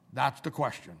 That's the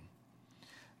question.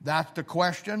 That's the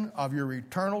question of your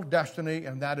eternal destiny,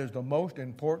 and that is the most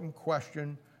important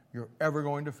question you're ever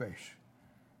going to face.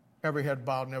 Every head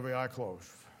bowed and every eye closed.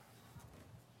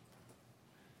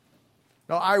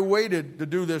 Now, I waited to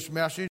do this message